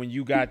on them when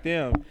you got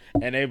them.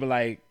 And they were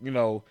like,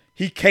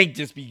 he can't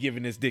just be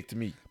giving this dick to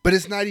me. But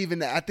it's not even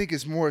that. I think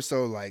it's more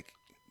so like,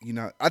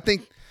 I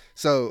think,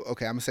 so,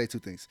 okay, I'm going to say two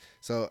things.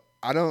 So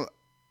I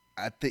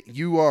think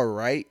you are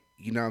right,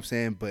 you know what I'm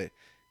saying? But,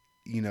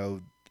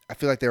 I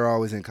feel like they're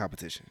always in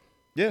competition.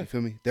 Yeah. You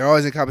feel me? They're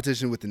always in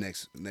competition with the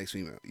next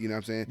female. You know what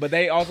I'm saying? But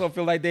they also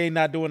feel like they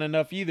not doing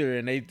enough either,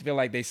 and they feel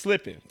like they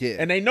slipping. Yeah.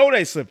 And they know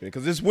they slipping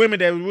because there's women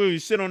that really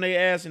sit on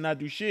their ass and not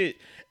do shit,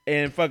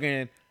 and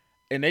fucking,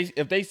 and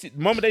the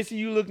moment they see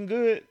you looking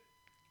good,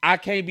 I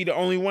can't be the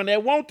only one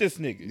that want this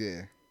nigga.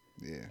 Yeah.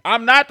 Yeah.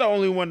 I'm not the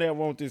only one that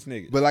want this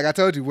nigga. But like I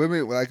told you,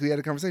 women, like we had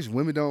a conversation,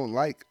 women don't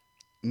like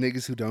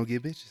niggas who don't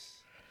get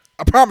bitches.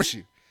 I promise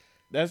you.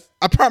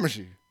 I promise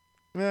you.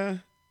 Yeah.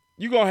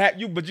 You gonna have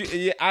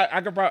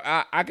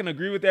I can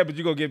agree with that, but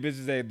you gonna get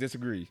bitches that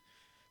disagree.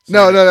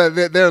 So, no,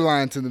 they're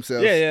lying to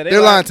themselves. Yeah,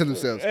 they're lying to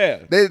themselves.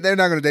 Yeah, they're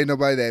not gonna date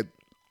nobody that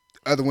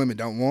other women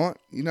don't want.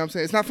 You know what I'm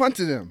saying? It's not fun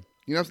to them.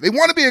 You know what I'm saying? They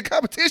want to be in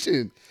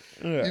competition.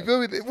 Yeah. You feel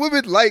me?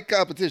 Women like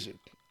competition.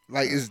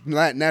 Like it's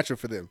not natural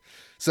for them.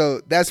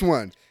 So that's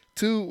one.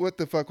 Two, what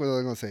the fuck was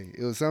I gonna say?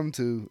 It was something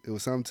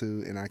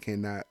two, and I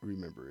cannot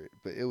remember it.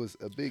 But it was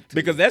a big two.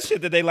 Because that's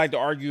shit that they like to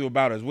argue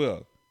about as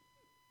well.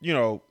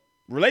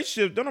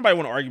 Relationships, don't nobody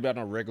want to argue about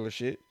no regular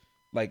shit.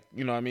 Like,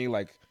 you know what I mean?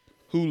 Like,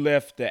 who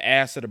left the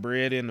ass of the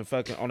bread in the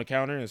fucking on the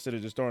counter instead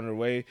of just throwing it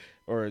away,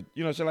 or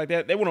shit like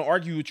that. They want to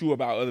argue with you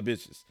about other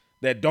bitches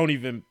that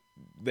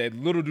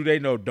little do they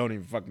know don't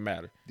even fucking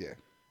matter. Yeah.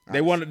 They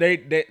want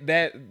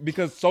that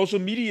because social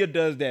media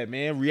does that,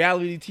 man.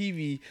 Reality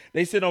TV,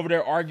 they sit over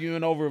there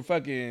arguing over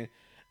fucking,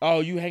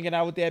 oh, you hanging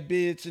out with that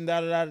bitch and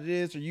da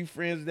this, or you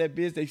friends with that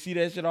bitch. They see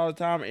that shit all the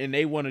time, and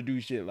they want to do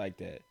shit like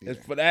that.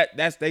 Yeah.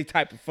 That's their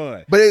type of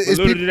fun. But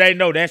little do they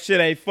know that shit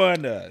ain't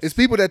fun to us. It's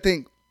people that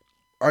think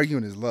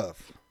arguing is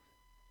love.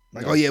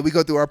 Like, oh yeah, we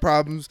go through our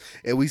problems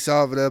and we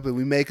solve it up and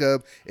we make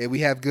up and we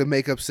have good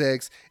makeup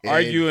sex.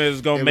 Arguing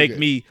is gonna make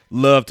me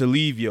love to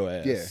leave your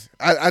ass.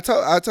 Yeah,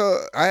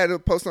 I had a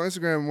post on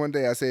Instagram one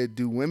day. I said,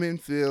 "Do women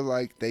feel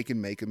like they can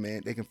make a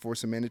man? They can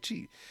force a man to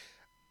cheat?"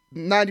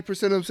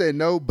 90% of them said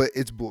no, but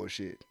it's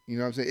bullshit. You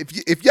know what I'm saying?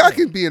 If y'all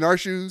can be in our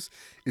shoes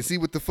and see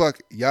what the fuck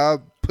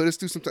y'all put us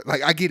through some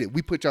like I get it.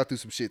 We put y'all through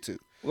some shit too.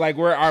 Like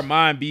where our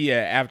mind be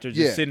at after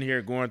just sitting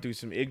here going through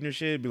some ignorant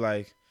shit, be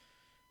like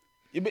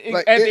at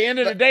the end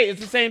of the day,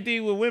 it's the same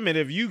thing with women.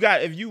 If you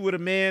with a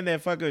man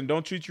that fucking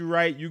don't treat you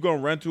right, you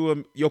gonna run to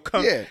him. You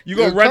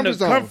gonna run the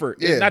comfort.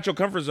 Yeah. It's not your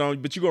comfort zone,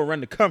 but you gonna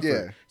run the comfort.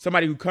 Yeah.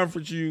 Somebody who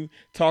comforts you,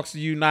 talks to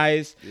you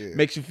nice,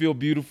 makes you feel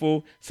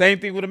beautiful. Same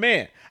thing with a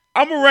man.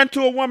 I'm gonna run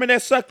to a woman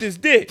that sucked his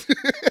dick.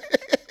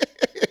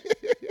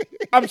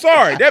 I'm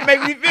sorry, that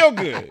make me feel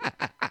good.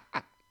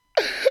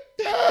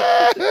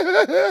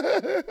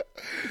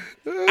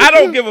 I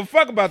don't give a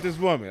fuck about this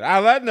woman.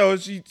 All I know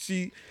is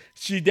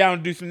she down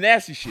to do some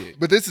nasty shit.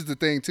 But this is the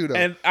thing too, though.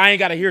 And I ain't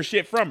gotta hear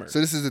shit from her. So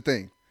this is the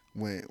thing.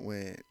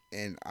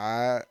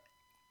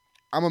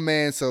 I'm a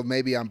man, so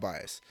maybe I'm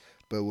biased.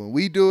 But when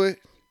we do it,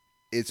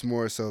 it's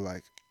more so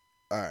like,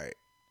 all right,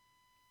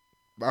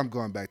 I'm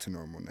going back to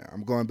normal now.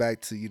 I'm going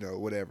back to,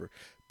 whatever.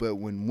 But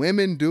when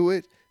women do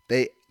it,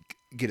 they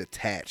get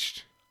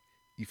attached.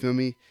 You feel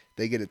me?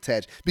 They get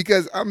attached.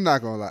 Because I'm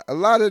not going to lie. A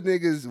lot of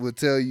niggas will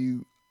tell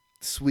you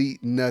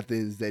sweet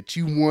nothings that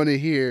you want to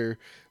hear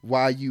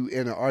while you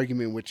in an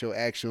argument with your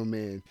actual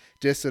man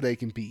just so they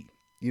can beat.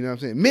 You know what I'm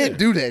saying? Men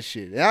do that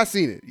shit. And I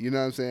seen it. You know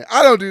what I'm saying?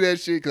 I don't do that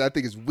shit because I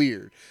think it's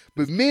weird.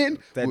 But men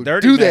will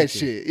do that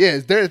shit. Yeah,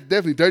 it's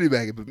definitely dirty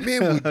bagging. But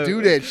men will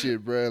do that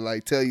shit, bro.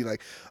 Like tell you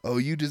like, oh,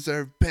 you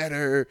deserve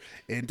better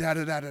and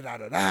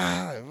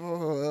da-da-da-da-da-da-da.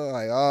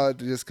 Like, oh,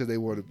 just because they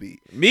want to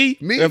beat. Me?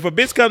 If a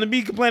bitch come to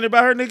me complaining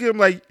about her nigga, I'm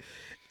like,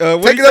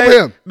 take it up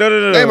with him.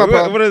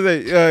 No. What is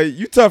it?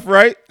 You tough,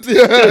 right?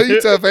 You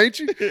tough, ain't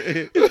you?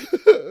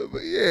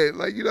 But yeah,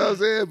 like, you know what I'm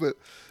saying? But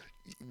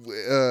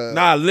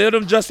live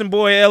them Justin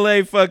Boy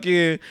LA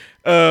fucking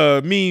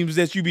memes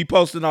that you be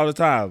posting all the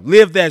time.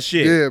 Live that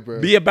shit. Yeah,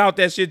 bro. Be about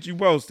that shit you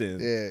posting.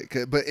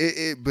 Yeah, but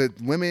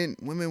women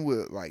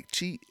will like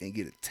cheat and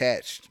get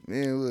attached.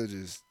 Man, we'll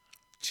just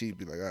cheat,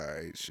 be like, all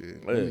right,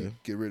 shit. Let me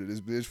get rid of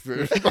this bitch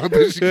first. My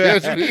bitch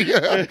catch me.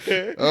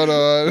 Hold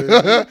on.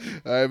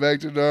 All right,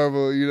 back to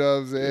normal. You know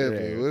what I'm saying? Yeah.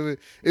 But women,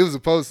 it was a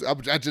post.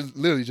 I just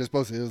literally just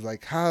posted. It was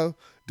like, how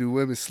do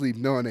women sleep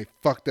knowing they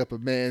fucked up a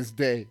man's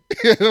day?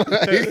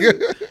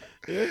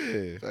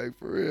 Like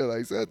for real.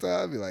 Like sometimes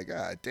I be like,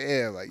 God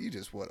damn, like you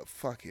just want to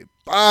fucking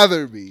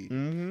bother me.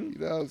 Mm-hmm. You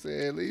know what I'm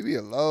saying? Leave me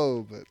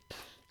alone. But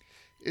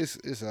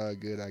it's all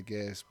good, I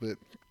guess. But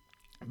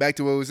back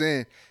to what I was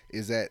saying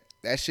is that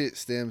shit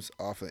stems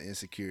off of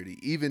insecurity.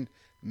 Even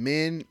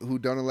men who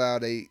don't allow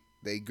they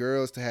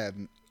girls to have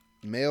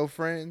male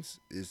friends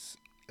is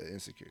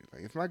insecurity.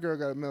 Like if my girl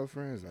got a male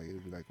friend, it's like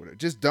it'd be like whatever.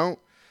 Just don't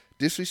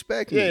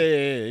disrespect me.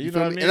 Yeah. You know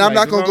what I mean? And I'm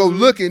not gonna go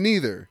looking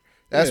either.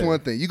 That's one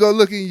thing. You go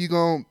looking,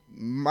 you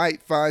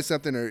might find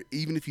something, or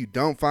even if you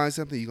don't find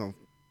something, you're gonna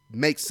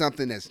make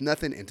something that's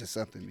nothing into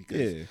something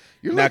because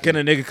you're now can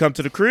a nigga come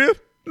to the crib?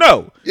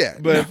 No. Yeah.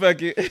 But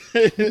fucking no.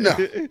 You know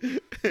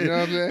what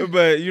I'm saying?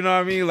 But you know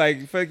what I mean?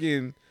 Like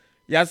fucking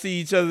y'all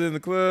see each other in the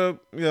club,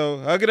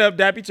 hug it up,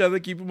 dap each other,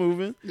 keep it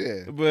moving.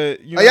 Yeah.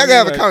 But y'all can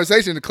have a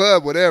conversation in the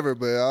club, whatever,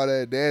 but all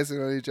that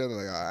dancing on each other,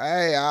 like,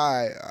 hey, all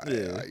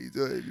right, you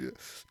doing?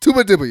 Too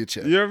much dip on your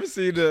chest. You ever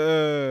see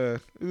the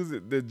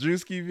the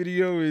Drewski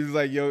video where he's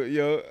like, yo,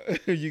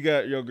 you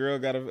got your girl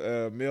got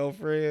a male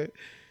friend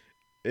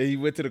and he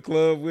went to the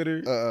club with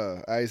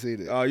her? I ain't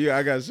seen it. Oh yeah,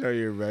 I gotta show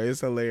you, bro.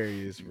 It's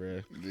hilarious,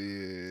 bro.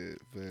 Yeah,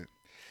 but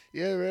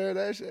yeah, man,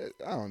 that shit,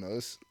 I don't know.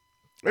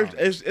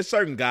 It's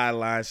certain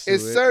guidelines to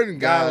it's it. certain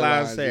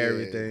guidelines to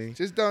everything.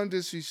 Just don't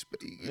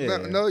disrespect.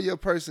 Know your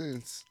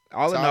person's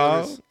all in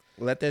all.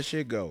 Let that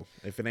shit go.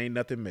 If it ain't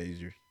nothing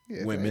major,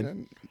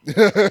 women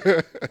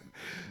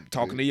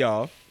talking to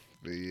y'all.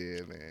 But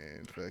yeah,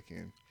 man,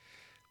 fucking.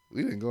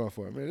 We've been going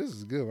for it, man. This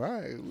is good. All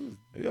right.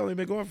 We only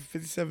been going for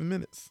 57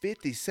 minutes.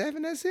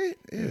 57, that's it?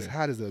 It's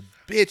hot as a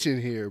bitch in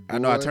here, boy. I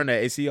know. I turned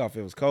that AC off.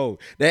 It was cold.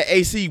 That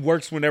AC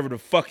works whenever the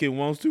fuck it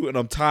wants to, and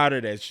I'm tired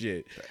of that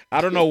shit.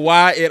 I don't know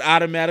why it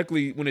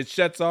automatically, when it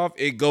shuts off,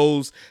 it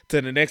goes to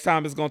the next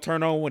time it's going to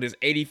turn on when it's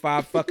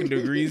 85 fucking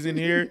degrees in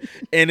here.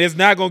 And it's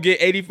not going to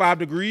get 85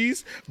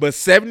 degrees, but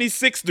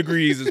 76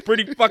 degrees is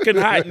pretty fucking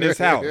hot in this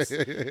house.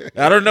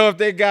 I don't know if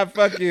they got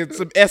fucking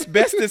some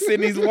asbestos in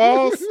these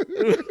walls,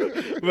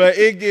 but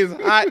it gets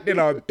hot than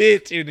a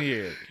bitch in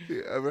here.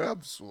 Yeah, I mean,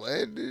 I'm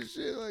sweating this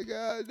shit like,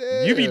 God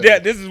damn. You be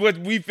down. This is what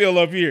we feel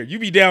up here. You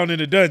be down in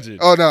the dungeon.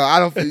 Oh no, I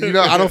don't.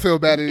 I don't feel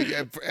bad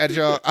at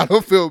y'all. I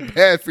don't feel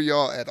bad for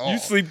y'all at all. You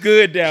sleep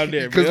good down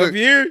there, but up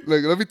here.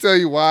 Look, let me tell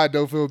you why I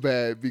don't feel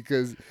bad.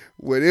 Because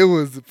when it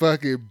was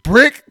fucking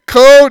brick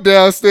cold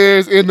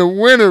downstairs in the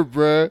winter,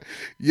 bruh,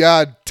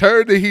 y'all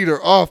turned the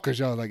heater off because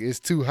y'all like it's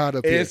too hot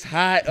up here. It's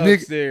hot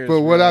upstairs.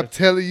 But what I'm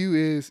telling you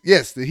is,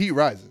 yes, the heat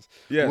rises.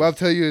 Yes. What I'm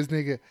telling you is,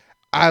 nigga,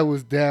 I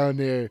was down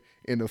there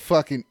in the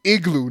fucking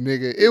igloo,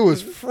 nigga. It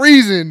was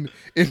freezing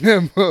in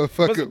them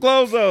motherfuckers. Put some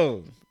clothes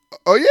on.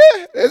 Oh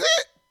yeah, that's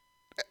it.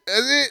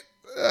 That's it.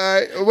 All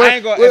right. I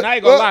ain't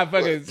gonna lie.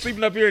 Fucking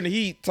sleeping up here in the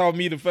heat taught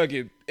me to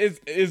fucking.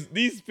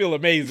 These feel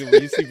amazing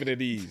when you sleeping in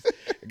these.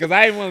 Because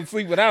I didn't want to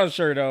sleep without a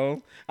shirt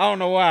on. I don't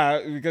know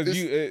why.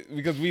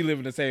 Because we live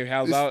in the same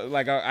house. I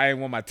didn't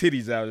want my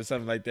titties out or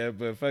something like that.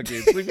 But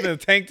fucking sleeping in a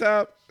tank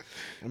top,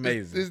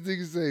 amazing. This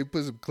nigga say he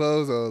put some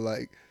clothes on.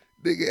 Like,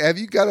 nigga, have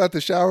you got out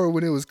the shower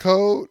when it was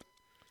cold?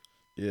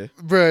 Yeah,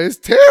 bruh, it's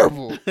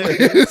terrible.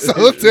 It's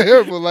so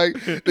terrible. Like,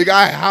 nigga,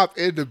 I hopped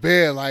in the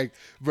bed. Like,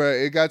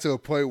 bruh, it got to a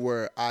point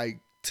where I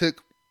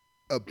took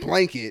a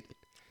blanket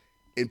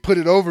and put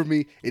it over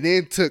me, and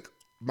then took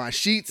my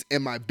sheets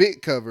and my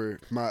bed cover,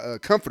 my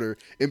comforter,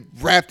 and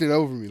wrapped it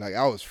over me. Like,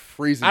 I was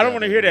freezing. I don't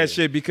want to hear that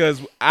shit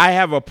because I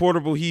have a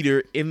portable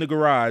heater in the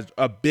garage,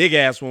 a big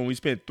ass one we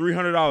spent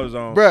 $300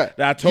 on. Bruh,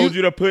 that I told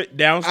you to put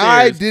downstairs.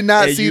 I did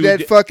not see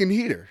that fucking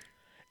heater.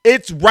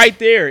 It's right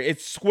there.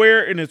 It's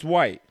square and it's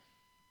white.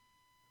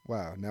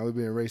 Wow, now we're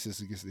being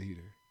racist against the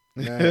heater.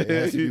 Nah, it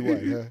has to be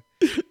white,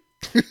 huh?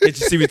 Did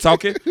you see me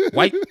talking?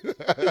 White?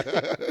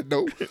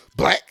 No,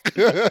 black.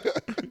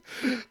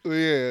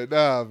 Yeah,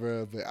 nah,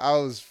 bro. But I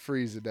was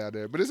freezing down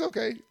there. But it's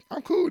okay.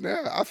 I'm cool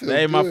now. I feel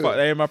that good. That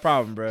ain't my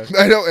problem, bro.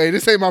 Hey,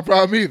 this ain't my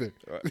problem either.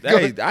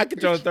 Hey, I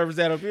control the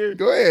thermostat up here.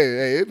 Go ahead.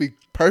 Hey, it'd be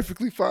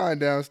perfectly fine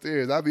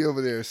downstairs. I'll be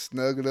over there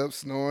snuggled up,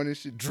 snoring and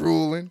shit,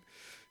 drooling.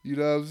 You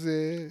know what I'm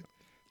saying?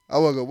 I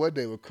woke up one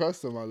day with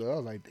crust on my lip. I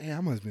was like, damn,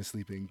 I must have been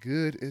sleeping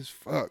good as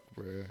fuck,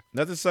 bro.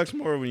 Nothing sucks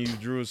more when you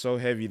drool so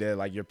heavy that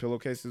like your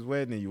pillowcase is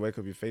wet and then you wake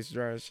up, your face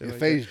dry and shit. Your like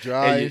face that.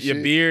 dry and your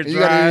shit. beard and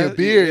dry. You got it in your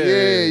beard.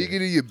 Yeah, you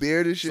get in your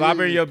beard and shit.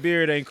 Slobbering in your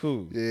beard ain't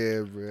cool.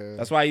 Yeah, bro.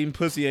 That's why eating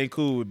pussy ain't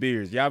cool with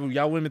beards.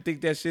 Y'all women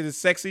think that shit is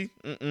sexy?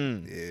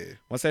 Yeah.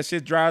 Once that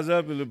shit dries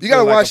up, it'll you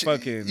gotta like watch.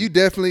 Fucking... You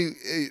definitely.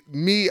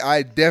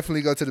 I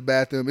definitely go to the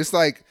bathroom. It's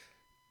like,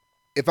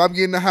 if I'm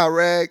getting a hot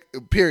rag,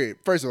 period.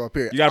 First of all,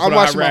 period. I'm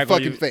washing my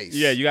fucking face.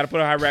 Yeah, you got to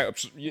put a hot rag.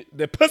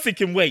 The pussy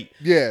can wait.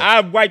 Yeah. I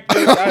wipe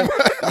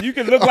you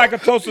can look like a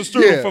toaster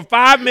strudel for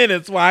 5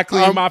 minutes while I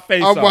clean my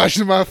face off. I'm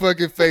washing my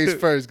fucking face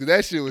first because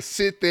that shit will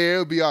sit there.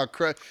 It'll be all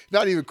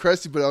not even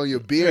crusty, but on your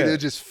beard, it'll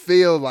just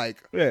feel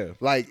like. Yeah.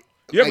 Like.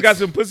 You ever got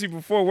some pussy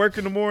before work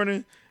in the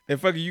morning and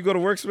fucking you go to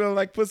work smelling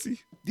like pussy?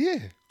 Yeah.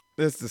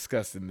 That's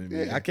disgusting to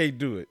me. Yeah. I can't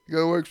do it. You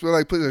go to work smell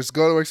like pussy. Just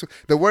go to work.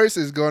 The worst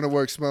is going to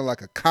work smelling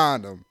like a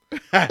condom.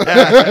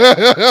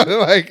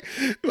 like,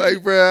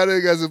 bro, I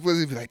done got some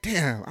pussy. Be like,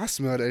 damn, I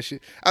smell that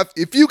shit.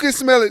 If you can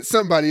smell it,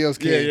 somebody else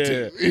can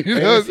too. You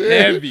know what I'm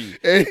saying? Heavy.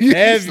 And you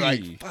just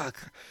like,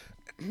 fuck.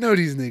 I know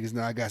these niggas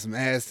know I got some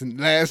ass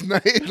last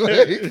night,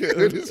 like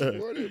this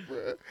morning,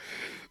 bro.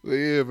 But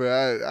yeah,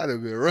 bro, I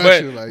done been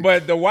rushing.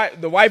 But the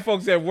white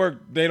folks at work,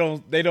 they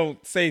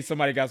don't say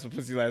somebody got some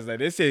pussy last night.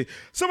 They say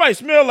somebody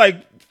smell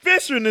like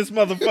Fisher in this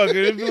motherfucker.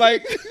 It'd be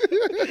like,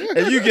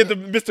 and you get the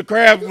Mr.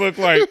 Krabs look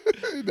like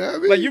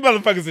you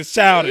motherfuckers is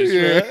childish.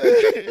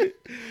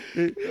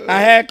 Yeah.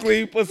 I had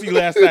clean pussy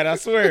last night. I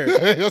swear.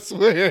 I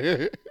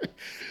swear.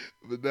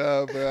 But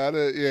nah, bro,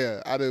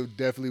 I done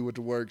definitely went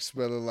to work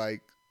smelling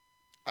like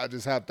I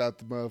just hopped out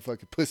the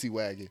motherfucking pussy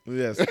wagon.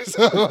 Yes.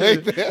 Something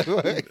like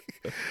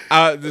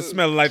that. Just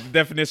smelling like the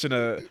definition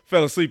of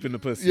fell asleep in the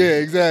pussy. Yeah,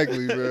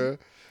 exactly, bro.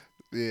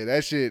 Yeah,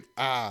 that shit.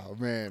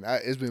 Man,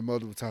 it's been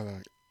multiple times.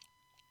 Like,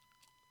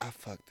 I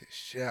fucked the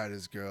shit out of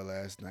this girl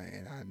last night,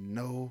 and I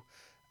know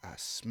I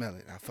smell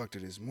it. I fucked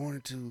her this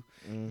morning too,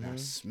 and I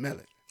smell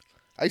it.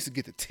 I used to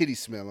get the titty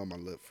smell on my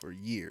lip for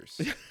years.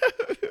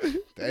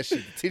 That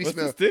shit, the titty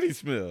smell. What's the titty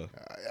smell?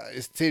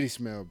 It's titty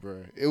smell,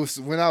 bro. It was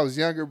when I was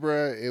younger,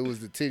 bro. It was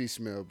the titty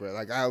smell, bro.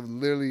 Like I would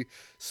literally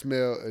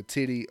smell a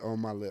titty on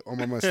my lip, on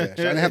my mustache. I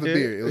didn't have a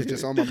beard. It was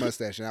just on my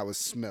mustache, and I would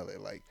smell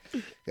it. Like,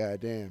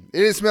 goddamn, it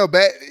didn't smell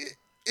bad.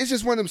 It's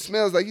just one of them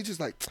smells like you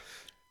just like,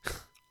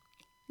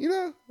 you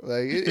know,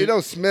 like it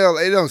don't smell,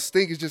 it don't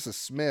stink. It's just a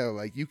smell.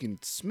 Like you can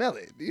smell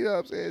it. You know what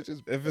I'm saying? It's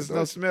just if it's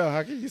no smell,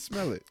 how can you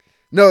smell it?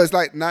 No, it's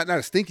like not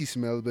a stinky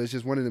smell, but it's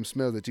just one of them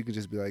smells that you can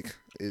just be like,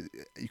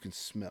 you can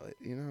smell it.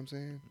 You know what I'm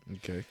saying?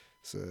 Okay.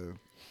 So,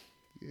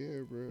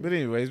 yeah, bro. But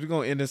anyways, we're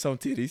gonna end this on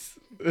titties.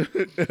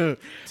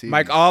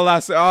 Mike, I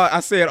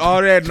said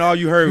all that, and all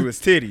you heard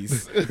was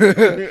titties.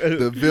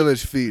 The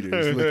village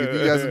feeders. Look, if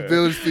you got some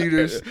village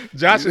feeders,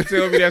 Josh would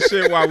tell me that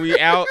shit while we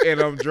out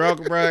and I'm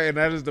drunk, bro, and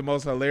that is the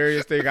most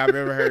hilarious thing I've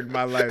ever heard in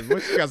my life.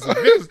 What you got some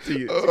village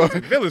feeders?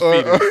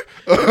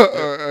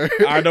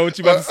 I know what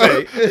you about to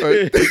say.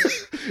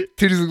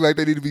 Titties look like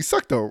they need to be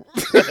sucked on.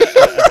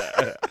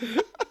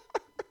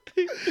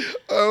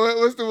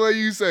 What's the one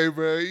you say,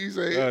 bro? You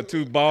say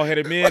two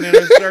bald-headed men in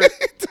a shirt.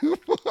 Two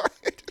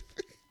bald-headed.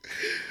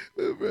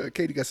 Bro,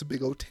 Katie got some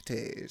big old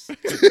titties.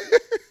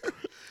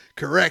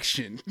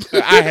 Correction.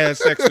 I had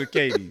sex with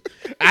Katie.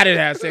 I didn't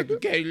have sex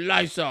with Katie.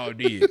 Lysol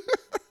did.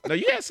 No,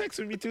 you had sex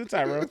with me too,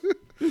 Tyrone.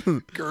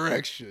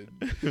 Correction.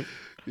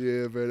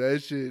 Yeah, bro,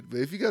 that shit. But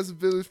if you got some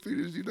village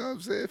feeders, you know what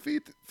I'm saying?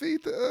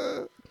 Feed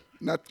the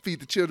not feed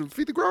the children,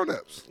 feed the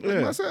grown-ups.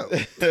 Like myself.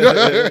 You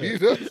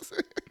know what I'm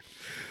saying?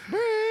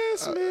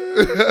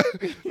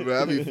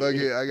 Bro, I be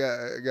fucking. I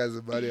got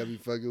somebody I be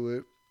fucking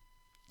with,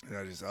 and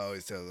I just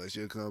always tell her like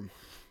she'll come,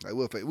 like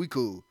we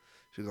cool.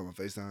 She'll come on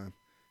FaceTime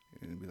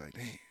and be like,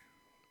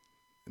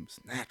 "Damn,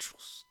 them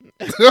naturals.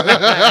 I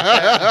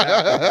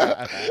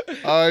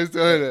always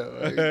tell her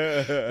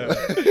that.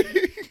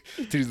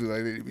 Like, titties look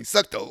like they need to be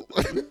sucked on.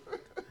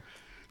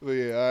 But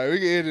yeah, all right, we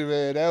can end it,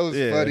 man. That was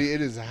funny.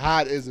 It is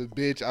hot as a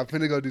bitch. I'm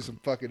finna go do some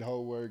fucking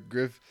homework.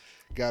 Griff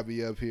got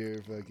me up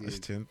here. Fucking. It's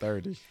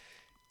 10:30.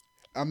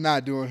 I'm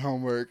not doing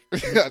homework. I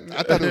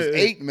thought it was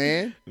 8,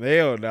 man.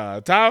 Hell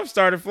nah. Time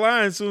started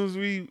flying as soon as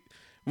we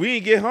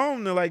didn't get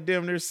home till like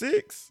damn near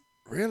 6.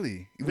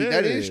 Really? Yeah.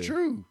 That is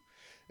true.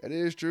 That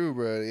is true,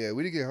 bro. Yeah,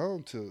 we didn't get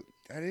home till.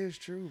 That is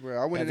true,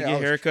 bro. I went Had in to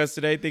there. get haircuts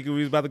today, thinking we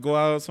was about to go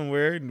out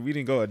somewhere, and we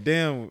didn't go a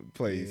damn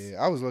place.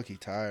 Yeah, I was lucky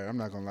tired. I'm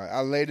not gonna lie. I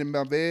laid in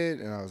my bed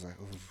and I was like,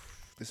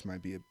 this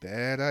might be a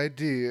bad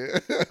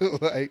idea.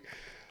 Like,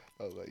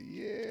 I was like,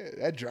 yeah,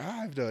 that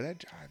drive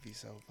be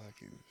so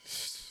fucking.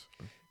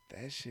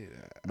 That shit,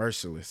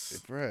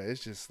 Merciless, bruh.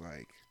 It's just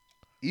like,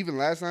 even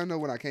last time though,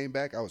 when I came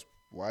back, I was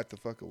wide the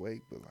fuck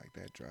awake, but like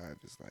that drive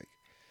is like,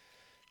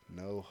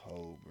 no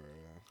hope, bro.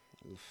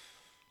 Oof.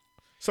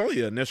 It's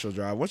only an initial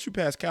drive. Once you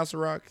pass Castle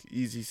Rock,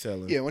 easy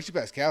selling. Yeah, once you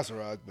pass Castle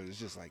Rock, but it's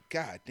just like,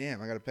 god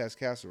damn, I gotta pass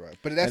Castle Rock.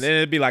 But that's, and then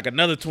it'd be like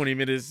another 20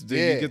 minutes till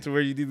you get to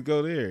where you need to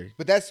go there.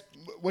 But that's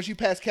once you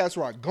pass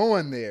Castle Rock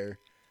going there,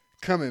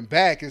 coming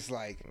back, it's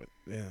like,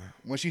 yeah.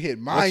 Once you hit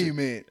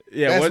Monument,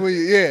 that's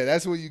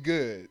when you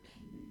good.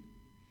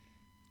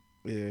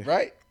 Yeah.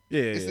 Right?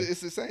 Yeah. It's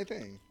the same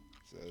thing.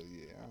 So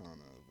yeah, I don't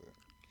know, but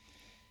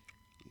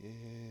yeah.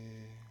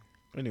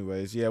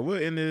 Anyways, yeah,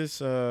 we'll end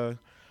this.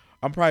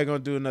 I'm probably gonna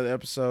do another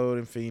episode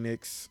in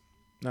Phoenix.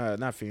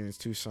 Not Phoenix,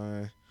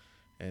 Tucson.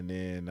 And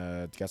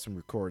then got some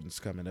recordings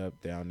coming up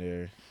down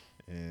there.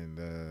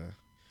 And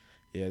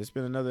yeah, it's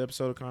been another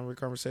episode of Conversary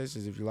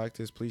Conversations. If you like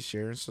this, please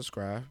share and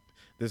subscribe.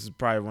 This is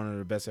probably one of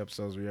the best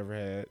episodes we ever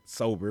had.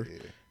 Sober. Yeah.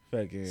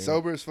 Fucking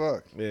sober as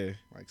fuck. Yeah.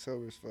 Like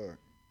sober as fuck.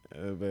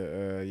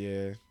 But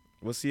yeah.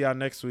 We'll see y'all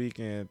next week,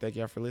 and thank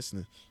y'all for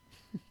listening.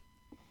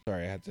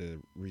 Sorry, I had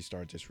to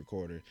restart this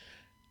recorder.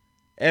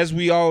 As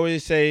we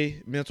always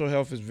say, mental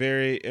health is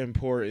very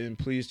important.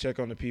 Please check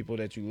on the people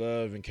that you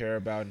love and care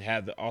about,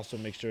 and also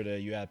make sure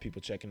that you have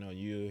people checking on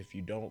you. If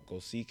you don't, go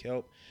seek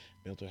help.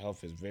 Mental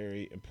health is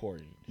very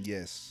important.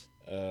 Yes.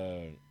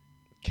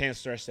 Can't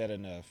stress that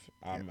enough.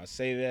 I'm gonna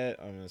say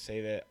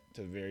that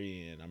to the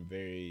very end. I'm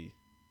very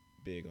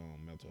big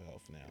on mental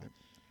health now.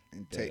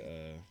 And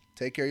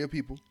take care of your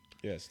people.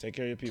 Yes, take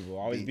care of your people.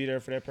 Always be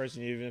there for that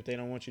person, even if they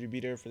don't want you to be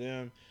there for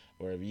them.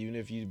 Or even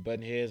if you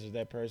button heads with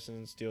that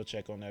person, still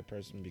check on that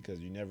person, because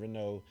you never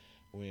know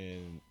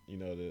when,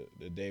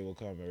 the day will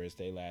come or it's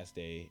their last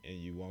day and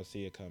you won't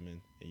see it coming,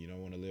 and you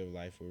don't want to live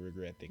life with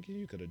regret thinking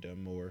you could have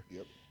done more.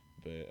 Yep.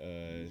 But,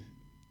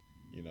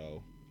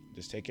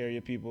 just take care of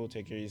your people,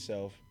 take care of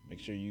yourself, make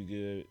sure you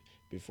good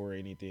before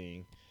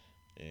anything.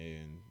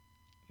 And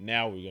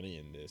now we're going to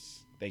end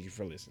this. Thank you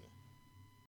for listening.